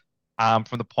of,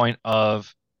 from the point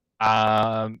of,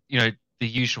 the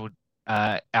usual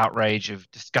outrage of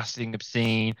disgusting,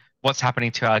 obscene, what's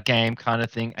happening to our game kind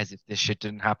of thing, as if this shit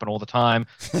didn't happen all the time.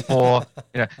 Or,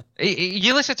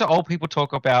 you listen to old people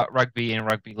talk about rugby and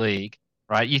rugby league,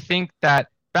 right? You think that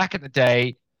back in the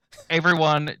day,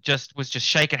 everyone was just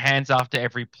shaking hands after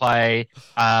every play.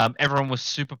 Everyone was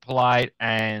super polite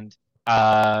and,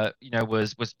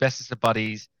 was bestest of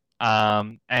buddies.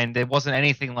 And there wasn't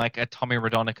anything like a Tommy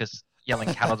Raudonikis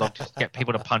yelling cattle dog to get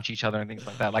people to punch each other and things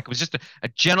like that. Like, it was just a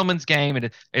gentleman's game,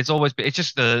 and it's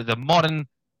just the modern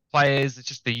players, it's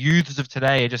just the youths of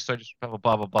today are just blah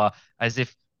blah blah, as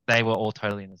if they were all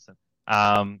totally innocent.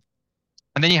 And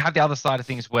then you have the other side of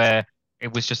things where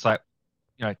it was just like,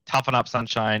 toughen up,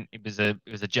 sunshine. It was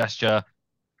a gesture.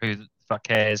 Who the fuck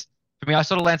cares? For me, I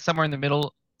sort of land somewhere in the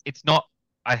middle. It's not,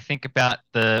 I think, about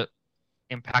the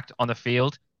impact on the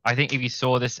field. I think if you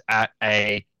saw this at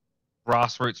a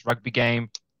grassroots rugby game,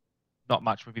 not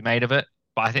much would be made of it.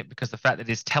 But I think because the fact that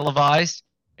it is televised,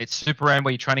 it's Super Rugby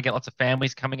where you're trying to get lots of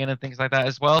families coming in and things like that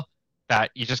as well, that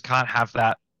you just can't have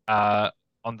that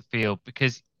on the field,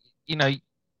 because,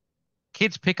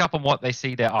 kids pick up on what they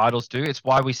see their idols do. It's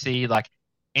why we see like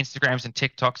Instagrams and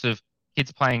TikToks of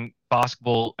kids playing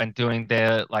basketball and doing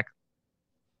their like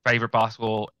favorite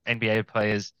basketball NBA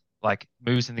players like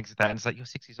moves and things like that. And it's like, you're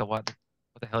 6 years old. What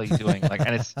the hell are you doing? Like,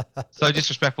 and it's so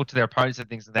disrespectful to their opponents and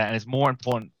things like that. And it's more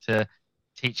important to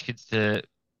teach kids to,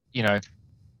 to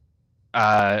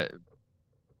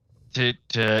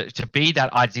be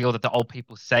that ideal that the old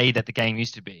people say that the game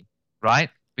used to be, right?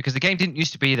 Because the game didn't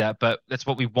used to be that, but that's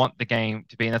what we want the game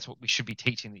to be, and that's what we should be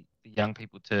teaching the young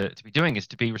people to be doing, is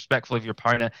to be respectful of your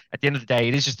opponent. At the end of the day,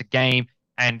 it is just a game,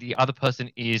 and the other person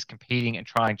is competing and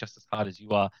trying just as hard as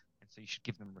you are, and so you should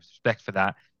give them respect for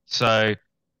that. So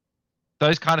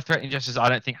those kind of threatening gestures, I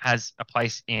don't think has a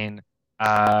place in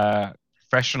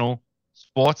professional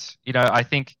sports. I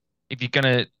think if you're going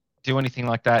to do anything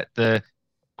like that, the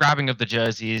grabbing of the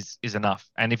jersey is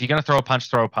enough. And if you're going to throw a punch,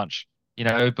 throw a punch.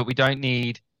 But we don't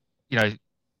need,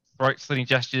 throat-slitting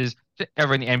gestures.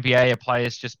 Ever in the NBA, a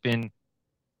player's just been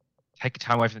taken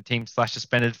time away from the team /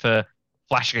 suspended for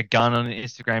flashing a gun on an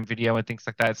Instagram video and things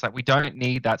like that. It's like, we don't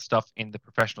need that stuff in the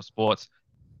professional sports.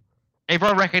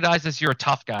 Everyone recognizes you're a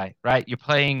tough guy, right? You're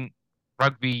playing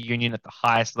rugby union at the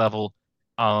highest level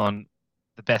on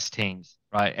the best teams,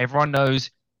 right? Everyone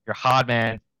knows you're a hard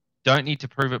man. Don't need to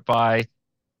prove it by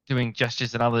doing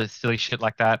gestures and other silly shit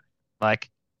like that. Like,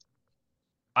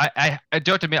 I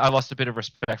do have to admit, I lost a bit of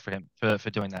respect for him for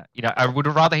doing that. I would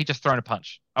have rather he just thrown a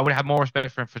punch. I would have more respect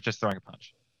for him for just throwing a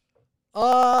punch.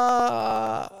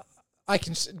 I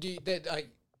can do that.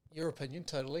 Your opinion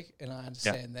totally, and I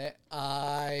understand that.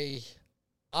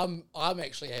 I'm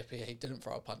actually happy he didn't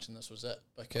throw a punch and this was it,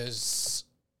 because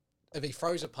if he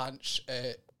throws a punch,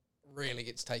 it really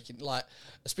gets taken. Like,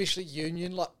 especially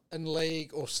union, like in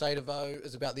league or state of O,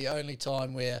 is about the only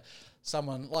time where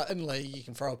someone, like in league, you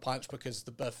can throw a punch because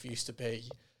the biff used to be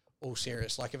all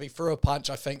serious. Like, if he threw a punch,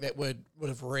 I think that would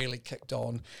have really kicked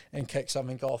on and kicked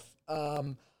something off.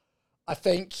 I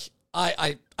think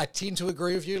I tend to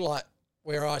agree with you, like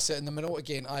where I sit in the middle.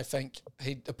 Again, I think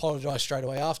he apologised straight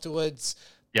away afterwards.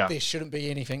 Yeah. there shouldn't be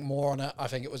anything more on it. I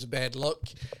think it was a bad look.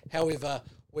 However,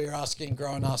 we're asking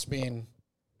grown-ass men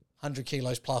 100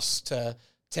 kilos plus to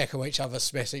tackle each other,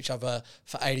 smash each other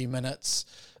for 80 minutes.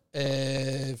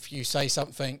 If you say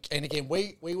something, and again,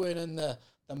 we weren't in the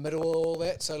middle of all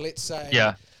that, so let's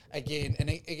say, again,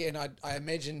 I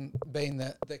imagine being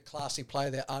the classy player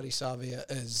that Adi Savia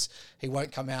is, he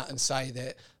won't come out and say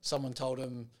that someone told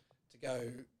him to go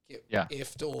get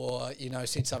effed or,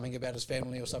 said something about his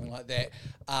family or something like that.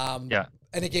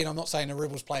 And again, I'm not saying a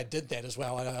Rebels player did that as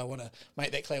well. I want to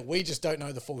make that clear. We just don't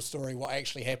know the full story, what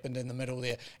actually happened in the middle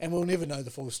there, and we'll never know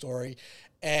the full story.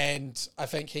 And I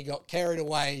think he got carried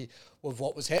away with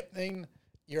what was happening.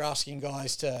 You're asking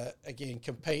guys to, again,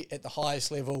 compete at the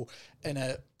highest level in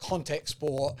a contact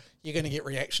sport. You're going to get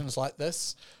reactions like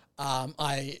this.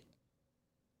 I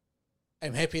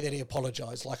am happy that he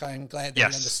apologised. Like, I am glad that he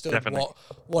understood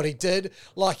what he did.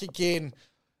 Like, again,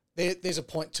 there's a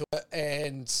point to it.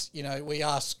 And, we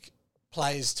ask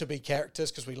players to be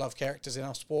characters because we love characters in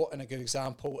our sport. And a good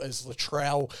example is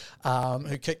Latrell,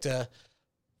 who kicked a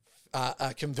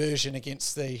conversion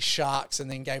against the Sharks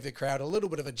and then gave the crowd a little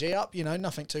bit of a G up,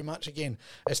 nothing too much. Again,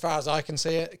 as far as I can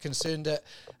see it, concerned it,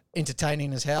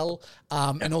 entertaining as hell.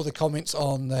 And all the comments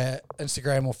on the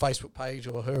Instagram or Facebook page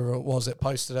or whoever it was that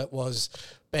posted it was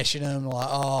bashing him like,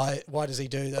 oh, why does he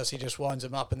do this? He just winds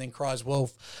him up and then cries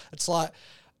wolf. It's like,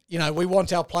 we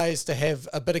want our players to have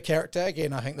a bit of character.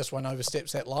 Again, I think this one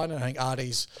oversteps that line, and I think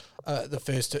Artie's the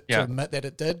first to admit that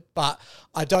it did. But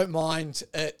I don't mind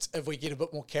it if we get a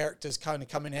bit more characters kind of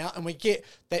coming out and we get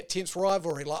that tense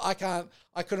rivalry. Like, I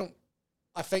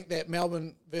think that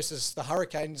Melbourne versus the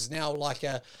Hurricanes now like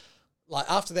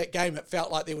after that game, it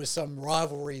felt like there was some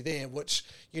rivalry there, which,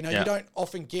 you don't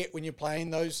often get when you're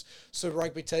playing those Super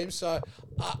Rugby teams. So,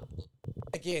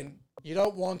 again, you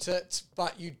don't want it,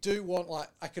 but you do want,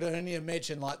 I could only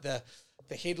imagine, the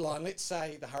headline. Let's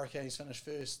say the Hurricanes finish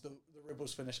first, the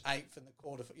Rebels finish 8th in the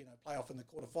playoff in the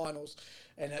quarterfinals,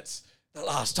 and it's the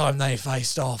last time they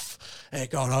faced off, it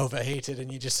got overheated,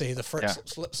 and you just see the Fritz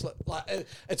slip.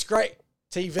 It's great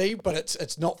TV, but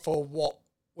it's not for what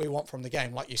we want from the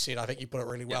game. Like you said, I think you put it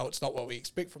really well. It's not what we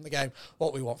expect from the game,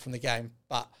 what we want from the game.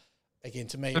 But again,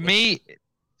 to me,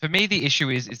 for me, the issue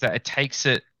is that it takes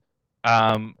it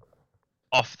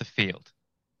off the field,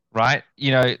 right?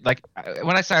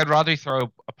 When I say I'd rather you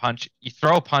throw a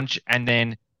punch and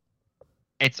then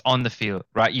it's on the field,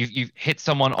 right? You've hit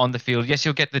someone on the field. Yes,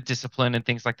 you'll get the discipline and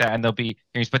things like that, and there'll be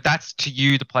things, but that's to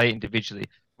you, the player, individually.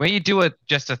 When you do it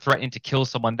just to threaten to kill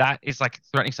someone, that is like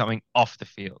threatening something off the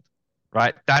field,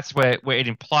 right? That's where it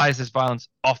implies there's violence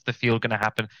off the field going to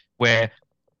happen, where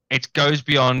it goes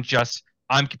beyond just,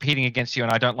 I'm competing against you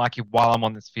and I don't like you while I'm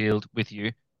on this field with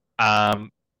you.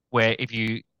 Where if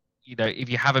you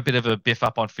have a bit of a biff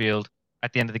up on field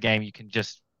at the end of the game, you can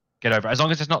just get over it. As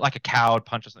long as it's not like a coward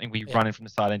punch or something where you run in from the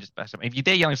side and just bash them. If you're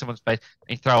there yelling someone's face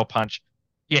and you throw a punch,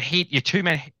 your two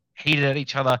men heated at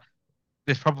each other,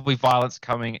 there's probably violence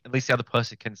coming. At least the other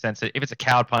person can sense it. If it's a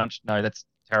coward punch, no, that's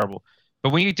terrible.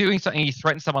 But when you're doing something, you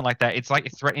threaten someone like that, it's like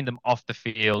you're threatening them off the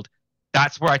field.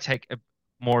 That's where I take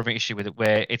more of an issue with it,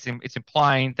 where it's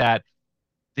implying that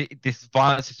this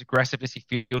violence, this aggressiveness you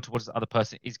feel towards the other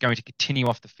person is going to continue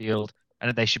off the field, and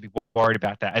that they should be worried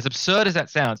about that. As absurd as that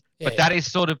sounds, that is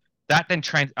sort of that. Then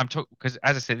because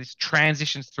as I said, this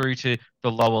transitions through to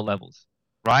the lower levels,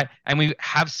 right? And we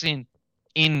have seen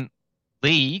in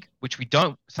league, which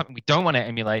something we don't want to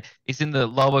emulate, is in the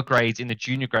lower grades, in the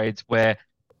junior grades, where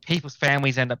people's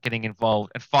families end up getting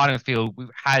involved and fighting the field.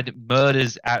 We've had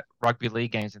murders at rugby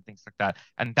league games and things like that.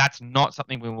 And that's not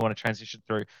something we want to transition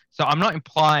through. So I'm not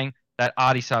implying that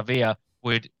Adi Savia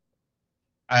would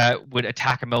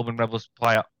attack a Melbourne Rebels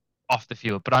player off the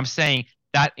field, but I'm saying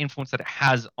that influence that it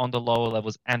has on the lower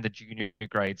levels and the junior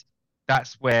grades,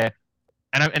 that's where,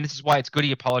 and this is why it's good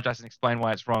he apologized and explained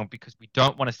why it's wrong, because we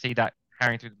don't want to see that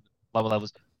carrying through the lower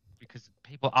levels, because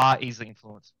people are easily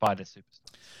influenced by their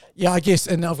superstars. Yeah, I guess,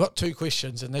 and I've got two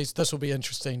questions, and this will be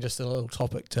interesting, just a little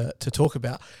topic to talk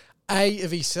about.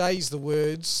 If he says the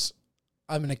words,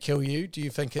 I'm going to kill you, do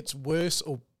you think it's worse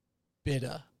or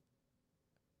better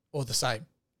or the same?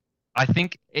 I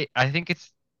think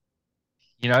it's,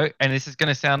 and this is going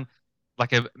to sound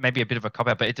like maybe a bit of a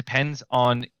cop-out, but it depends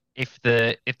on if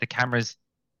the cameras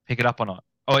pick it up or not.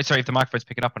 Oh, sorry, if the microphones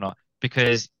pick it up or not,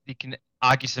 because you can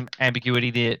argue some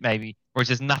ambiguity there, maybe, whereas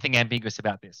there's nothing ambiguous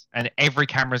about this, and every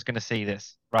camera is going to see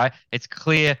this, right? It's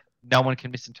clear, no one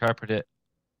can misinterpret it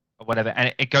or whatever,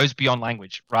 and it goes beyond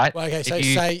language, right? Well, okay, so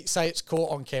say it's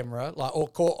caught on camera, or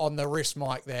caught on the wrist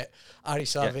mic that Adi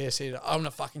Savia said, I'm going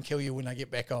to fucking kill you when I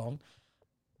get back on.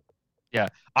 Yeah,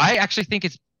 I actually think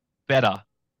it's better,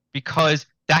 because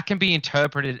that can be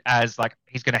interpreted as like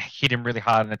he's going to hit him really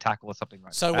hard in a tackle or something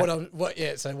like So that. what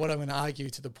I'm going to argue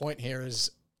to the point here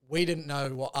is we didn't know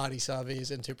what Ardie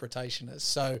Savea's interpretation is.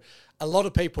 So a lot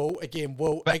of people, again,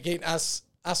 us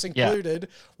included,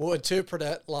 will interpret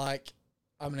it like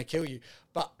I'm going to kill you.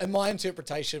 But in my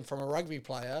interpretation from a rugby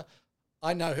player,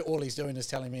 I know all he's doing is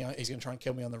telling me he's going to try and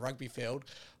kill me on the rugby field.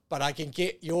 But I can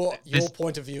get your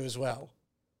point of view as well.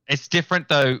 It's different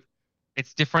though.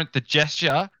 It's different. The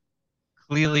gesture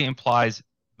clearly implies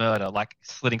murder, like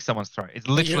slitting someone's throat. It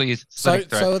literally is slitting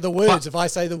throat. So the words, if I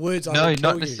say the words, I will kill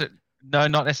you. No,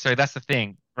 not necessarily. That's the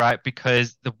thing, right?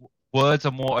 Because the words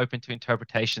are more open to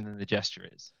interpretation than the gesture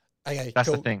is. Okay, that's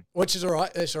cool. the thing. Which is all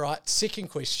right. That's all right. Second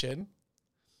question.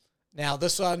 Now,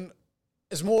 this one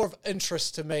is more of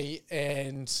interest to me,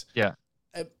 and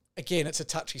again, it's a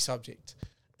touchy subject.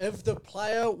 If the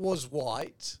player was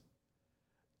white,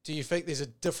 do you think there's a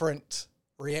different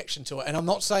reaction to it? And I'm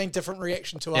not saying different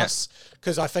reaction to us,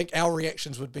 because I think our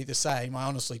reactions would be the same. I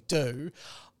honestly do.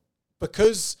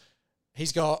 Because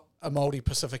he's got a Māori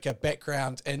Pacifica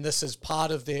background, and this is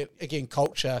part of their, again,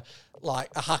 culture, like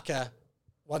a haka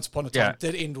once upon a time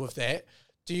did end with that.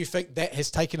 Do you think that has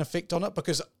taken effect on it?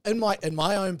 Because in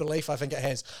my own belief, I think it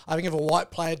has. I think if a white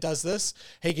player does this,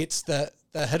 he gets the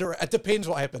hitter. It depends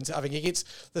what happens. I think he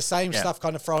gets the same stuff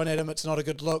kind of thrown at him. It's not a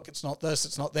good look. It's not this.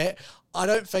 It's not that. I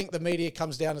don't think the media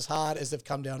comes down as hard as they've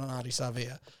come down on Ardie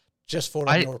Savea. Just for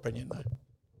your opinion, though.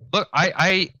 Look,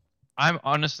 I'm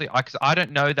honestly, because I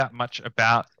don't know that much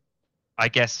about, I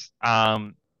guess,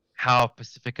 how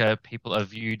Pacifica people are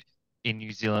viewed in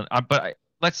New Zealand. But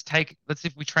let's see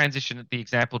if we transition the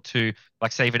example to,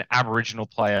 like, say, if an Aboriginal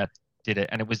player did it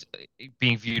and it was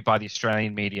being viewed by the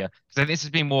Australian media. Because this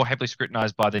has been more heavily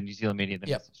scrutinized by the New Zealand media than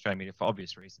the Australian media for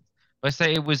obvious reasons. Let's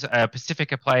say it was a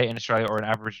Pacifica player in Australia or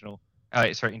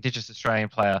an Indigenous Australian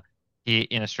player here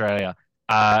in Australia,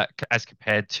 as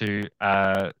compared to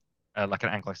like an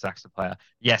Anglo-Saxon player.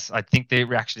 Yes, I think the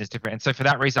reaction is different. And so for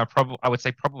that reason, I would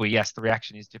say probably yes, the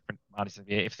reaction is different from Ardie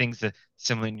Savea if things are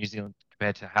similar in New Zealand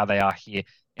compared to how they are here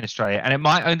in Australia. And it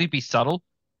might only be subtle.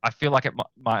 I feel like it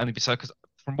might only be subtle because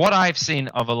from what I've seen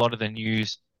of a lot of the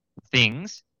news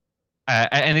things,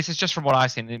 and this is just from what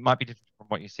I've seen, it might be different from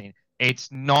what you've seen.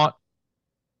 It's not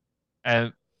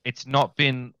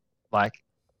been like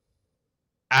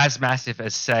as massive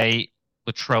as, say,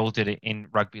 Latrell did it in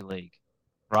rugby league,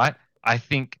 right? I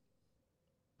think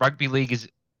rugby league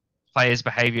players'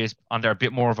 behaviour is under a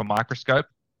bit more of a microscope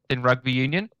than rugby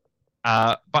union,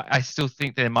 but I still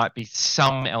think there might be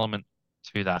some element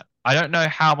to that. I don't know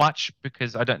how much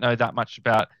because I don't know that much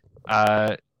about,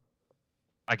 I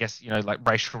guess, like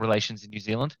racial relations in New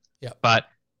Zealand. Yeah. But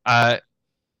I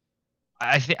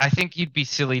think you'd be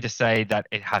silly to say that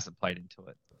it hasn't played into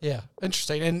it. Yeah,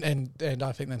 interesting, and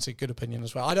I think that's a good opinion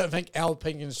as well. I don't think our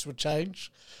opinions would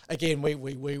change. Again,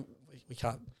 we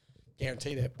can't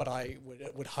guarantee that, but I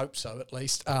would hope so at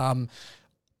least.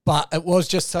 But it was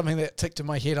just something that ticked in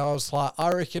my head. I was like, I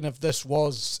reckon if this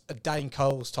was a Dane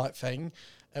Coles type thing,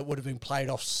 it would have been played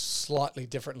off slightly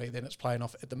differently than it's playing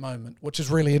off at the moment, which is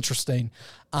really interesting.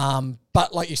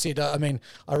 But like you said, I mean,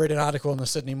 I read an article in the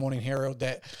Sydney Morning Herald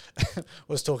that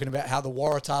was talking about how the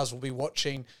Waratahs will be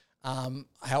watching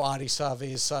how Ardie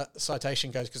Savea's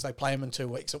citation goes because they play him in 2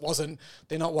 weeks.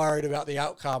 They're not worried about the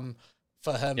outcome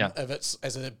for him. If it's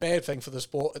as a bad thing for the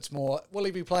sport, it's more, will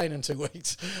he be playing in 2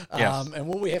 weeks? And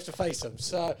will we have to face him?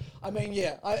 So, I mean,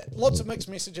 lots of mixed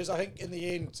messages. I think in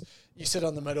the end, you sit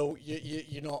on the middle.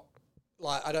 You're not,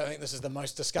 like, I don't think this is the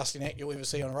most disgusting act you'll ever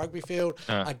see on a rugby field.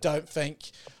 I don't think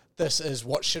this is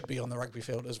what should be on the rugby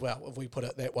field as well, if we put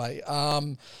it that way.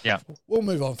 We'll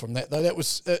move on from that, though.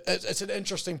 It's an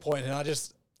interesting point, and I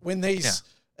just, when these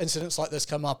incidents like this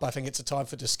come up, I think it's a time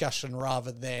for discussion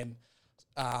rather than,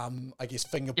 I guess,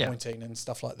 finger pointing and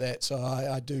stuff like that. So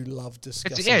I do love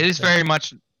discussing. It is very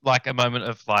much like a moment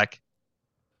of, like,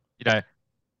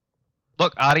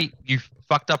 look, Ardie, you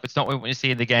fucked up. It's not what you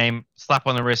see in the game. Slap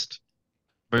on the wrist,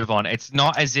 move on. It's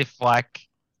not as if, like,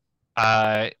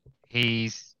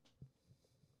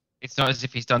 it's not as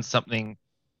if he's done something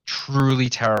truly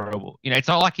terrible. It's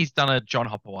not like he's done a John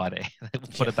Hopewade.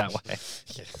 Put it that way.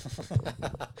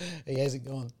 He hasn't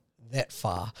gone that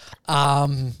far.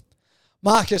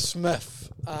 Marcus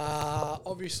Smith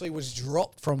obviously was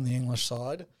dropped from the English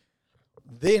side,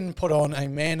 then put on a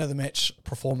man of the match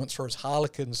performance for his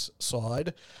Harlequins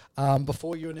side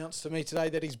before you announced to me today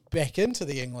that he's back into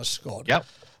the English squad. Yep.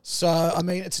 So, I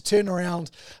mean, it's a turnaround.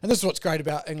 And this is what's great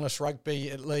about English rugby,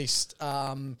 at least.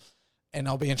 And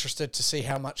I'll be interested to see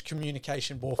how much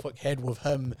communication Borthwick had with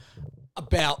him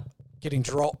about getting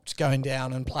dropped, going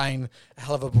down and playing a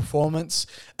hell of a performance.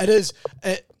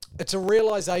 it's a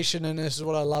realisation, and this is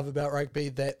what I love about rugby,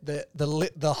 that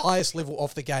the highest level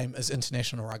of the game is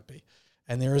international rugby,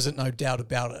 and there isn't no doubt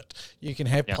about it. You can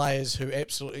have players who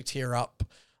absolutely tear up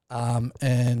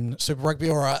in Super Rugby,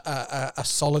 or a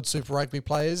solid Super Rugby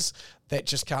players that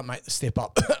just can't make the step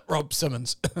up. Rob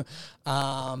Simmons,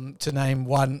 to name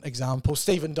one example.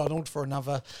 Stephen Donald for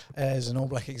another, as an All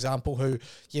Black example, who,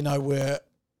 were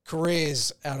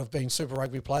careers out of being Super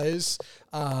Rugby players,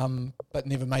 but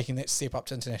never making that step up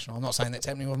to international. I'm not saying that's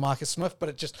happening with Marcus Smith,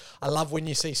 but I love when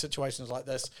you see situations like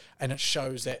this, and it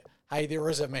shows that, hey, there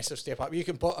is a massive step up. You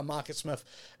can put a Marcus Smith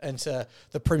into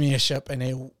the Premiership and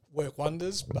he'll work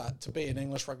wonders, but to be an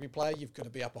English rugby player, you've got to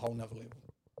be up a whole nother level.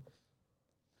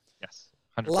 Yes,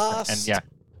 100%.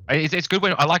 And it's good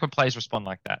when I like when players respond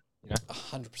like that.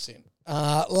 100%.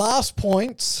 Last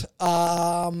point,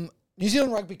 New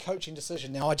Zealand rugby coaching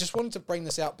decision. Now, I just wanted to bring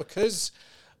this out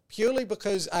purely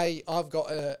because I've got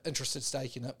an interested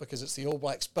stake in it because it's the All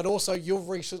Blacks, but also you've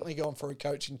recently gone through a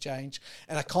coaching change,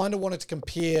 and I kind of wanted to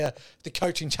compare the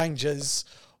coaching changes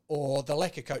or the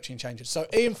lack of coaching changes. So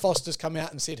Ian Foster's come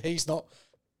out and said he's not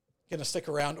going to stick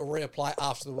around or reapply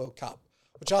after the World Cup,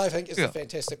 which I think is a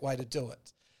fantastic way to do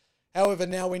it. However,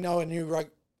 now we know a new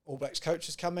All Blacks coach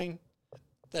is coming.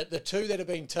 The two that have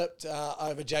been tipped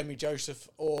over Jamie Joseph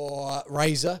or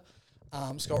Razor,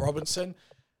 Scott Robinson,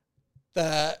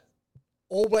 the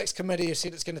All Blacks committee has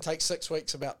said it's going to take 6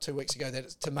 weeks, about 2 weeks ago,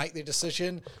 to make their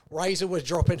decision. Razor was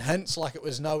dropping hints like it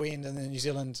was no end in the New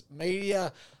Zealand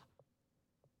media.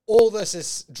 All this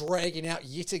is dragging out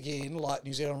yet again, like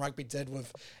New Zealand rugby did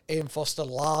with Ian Foster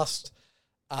last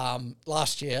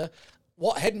year.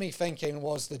 What had me thinking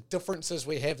was the differences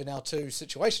we have in our two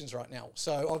situations right now.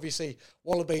 So obviously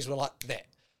Wallabies were like that.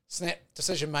 Snap,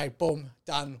 decision made, boom,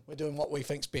 done. We're doing what we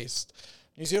think's best.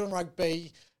 New Zealand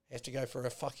rugby have to go for a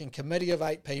fucking committee of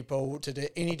 8 people to do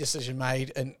any decision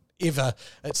made, and ever,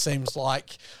 it seems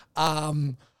like.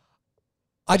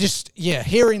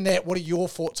 Hearing that, what are your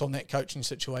thoughts on that coaching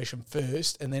situation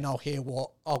first? And then I'll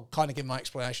kind of give my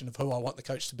explanation of who I want the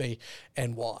coach to be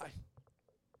and why.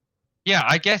 Yeah,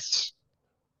 I guess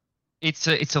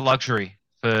it's a luxury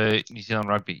for New Zealand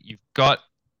rugby. You've got,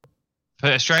 for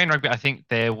Australian rugby, I think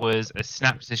there was a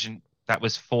snap decision that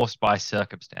was forced by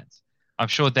circumstance. I'm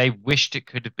sure they wished it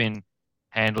could have been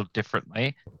handled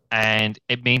differently, and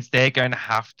it means they're going to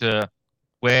have to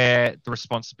wear the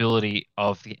responsibility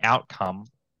of the outcome,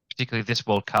 particularly this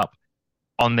World Cup,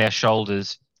 on their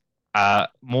shoulders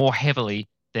more heavily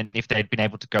than if they'd been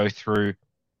able to go through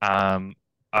a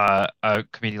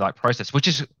committee-like process, which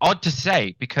is odd to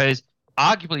say because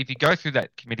arguably if you go through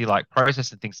that committee-like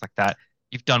process and things like that,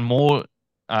 you've done more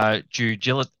due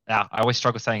diligence. I always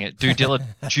struggle saying it. Due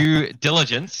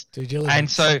diligence. And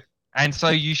so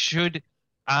you should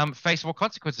face more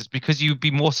consequences because you'd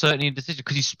be more certain in your decision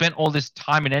because you spent all this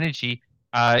time and energy,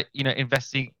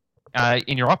 investing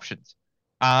in your options.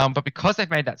 But because they've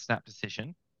made that snap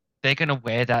decision, they're going to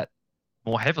wear that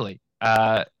more heavily.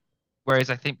 Whereas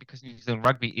I think because New Zealand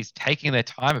rugby is taking their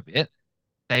time a bit,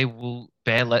 they will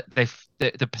bear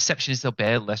the perception is they'll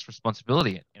bear less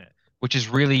responsibility in it, which is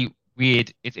really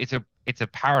weird. It's a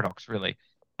paradox, really.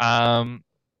 I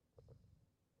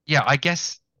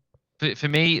guess for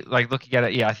me, like looking at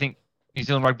it, I think New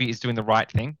Zealand rugby is doing the right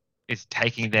thing, is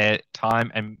taking their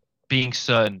time and being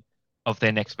certain of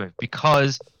their next move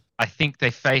because I think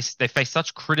they face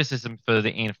such criticism for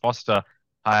the Ian Foster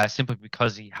simply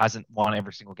because he hasn't won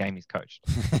every single game he's coached,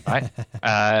 right?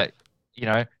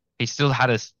 He still had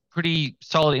a pretty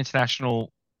solid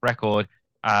international record,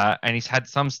 and he's had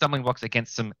some stumbling blocks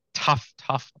against some tough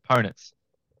opponents,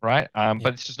 right?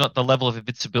 But it's just not the level of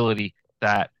invincibility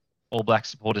that All Black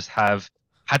supporters have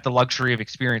had the luxury of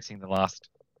experiencing the last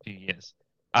few years.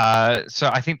 So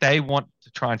I think they want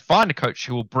to try and find a coach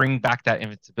who will bring back that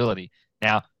invincibility.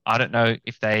 Now, I don't know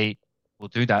if they will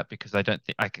do that because I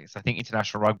think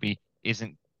international rugby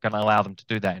isn't going to allow them to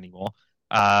do that anymore.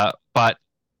 But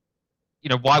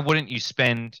why wouldn't you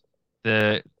spend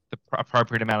the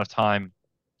appropriate amount of time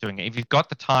doing it? If you've got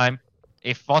the time,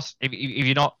 if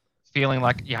you're not feeling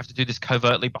like you have to do this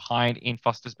covertly behind Ian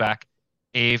Foster's back,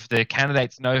 if the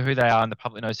candidates know who they are and the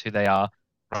public knows who they are,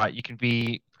 right, you can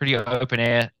be pretty open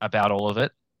air about all of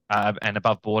it and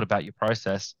above board about your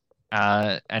process.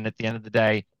 And at the end of the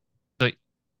day,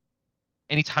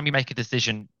 anytime you make a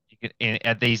decision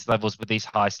at these levels with these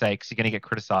high stakes, you're going to get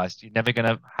criticized. You're never going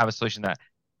to have a solution that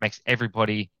makes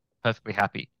everybody perfectly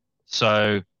happy.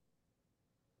 So,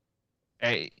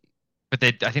 I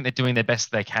think they're doing their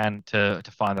best they can to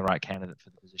find the right candidate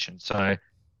for the position. So,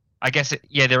 I guess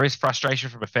there is frustration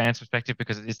from a fan's perspective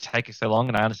because it is taking so long,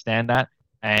 and I understand that.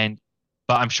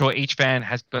 but I'm sure each fan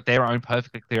has got their own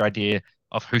perfectly clear idea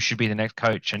of who should be the next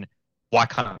coach, and why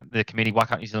can't New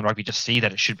Zealand Rugby just see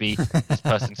that it should be this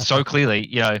person so clearly,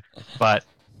 but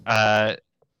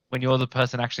when you're the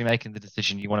person actually making the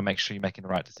decision, you want to make sure you're making the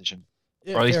right decision,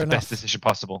 Yeah, or at least fair the enough. best decision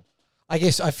possible. I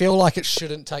guess I feel like it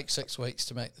shouldn't take 6 weeks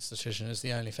to make this decision is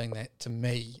the only thing that, to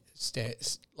me,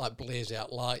 blares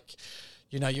out. Like,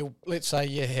 let's say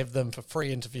you have them for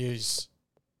 3 interviews.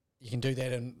 You can do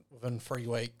that within 3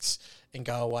 weeks and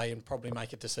go away and probably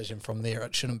make a decision from there.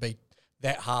 It shouldn't be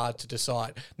that hard to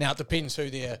decide. Now, it depends who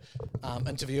they're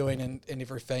interviewing and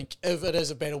everything. If it is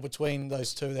a battle between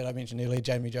those two that I mentioned earlier,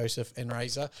 Jamie Joseph and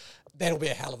Razor, that'll be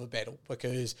a hell of a battle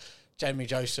because Jamie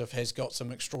Joseph has got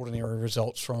some extraordinary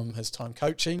results from his time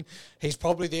coaching. He's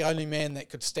probably the only man that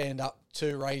could stand up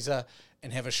to Razor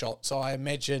and have a shot. So I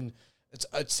imagine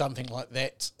it's something like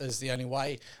that is the only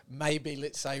way. Maybe,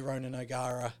 let's say, Ronan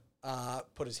O'Gara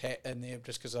put his hat in there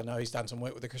just because I know he's done some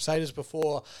work with the Crusaders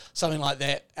before, something like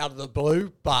that out of the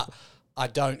blue, but I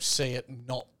don't see it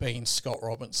not being Scott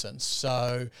Robinson.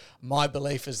 So my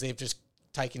belief is they've just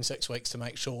taken 6 weeks to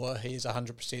make sure he's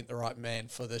 100% the right man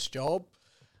for this job.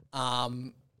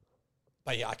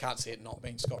 But yeah, I can't see it not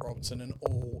being Scott Robinson in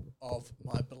all of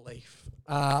my belief,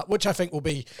 which I think will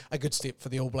be a good step for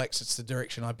the All Blacks. It's the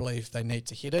direction I believe they need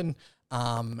to head in,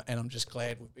 and I'm just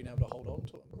glad we've been able to hold on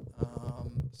to him.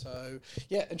 So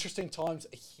yeah, interesting times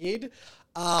ahead.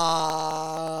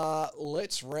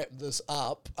 Let's wrap this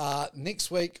up.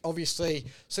 Next week, obviously,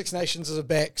 Six Nations is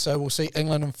back, so we'll see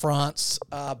England and France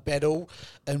battle,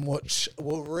 in which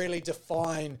will really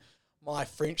define my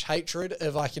French hatred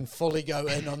if I can fully go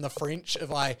in on the French.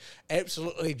 If I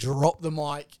absolutely drop the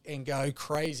mic and go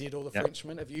crazy at all the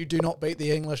Frenchmen. If you do not beat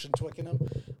the English in Twickenham,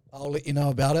 I'll let you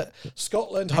know about it.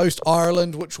 Scotland host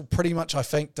Ireland, which will pretty much, I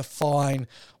think, define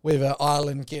whether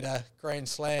Ireland get a Grand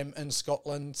Slam in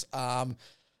Scotland.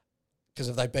 Because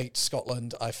if they beat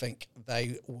Scotland, I think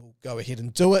they will go ahead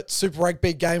and do it. Super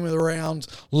Rugby game of the round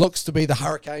looks to be the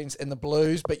Hurricanes and the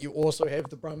Blues, but you also have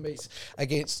the Brumbies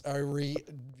against a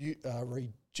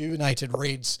rejuvenated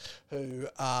Reds, who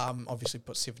obviously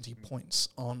put 70 points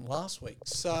on last week.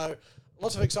 So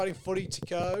lots of exciting footy to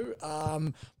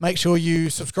go. Make sure you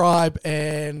subscribe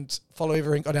and follow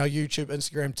everything on our YouTube,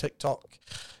 Instagram, TikTok.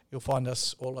 You'll find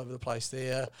us all over the place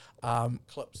there.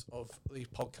 Clips of the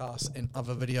podcasts and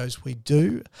other videos we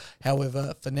do.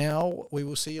 However, for now, we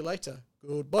will see you later.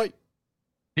 Goodbye.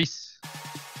 Peace.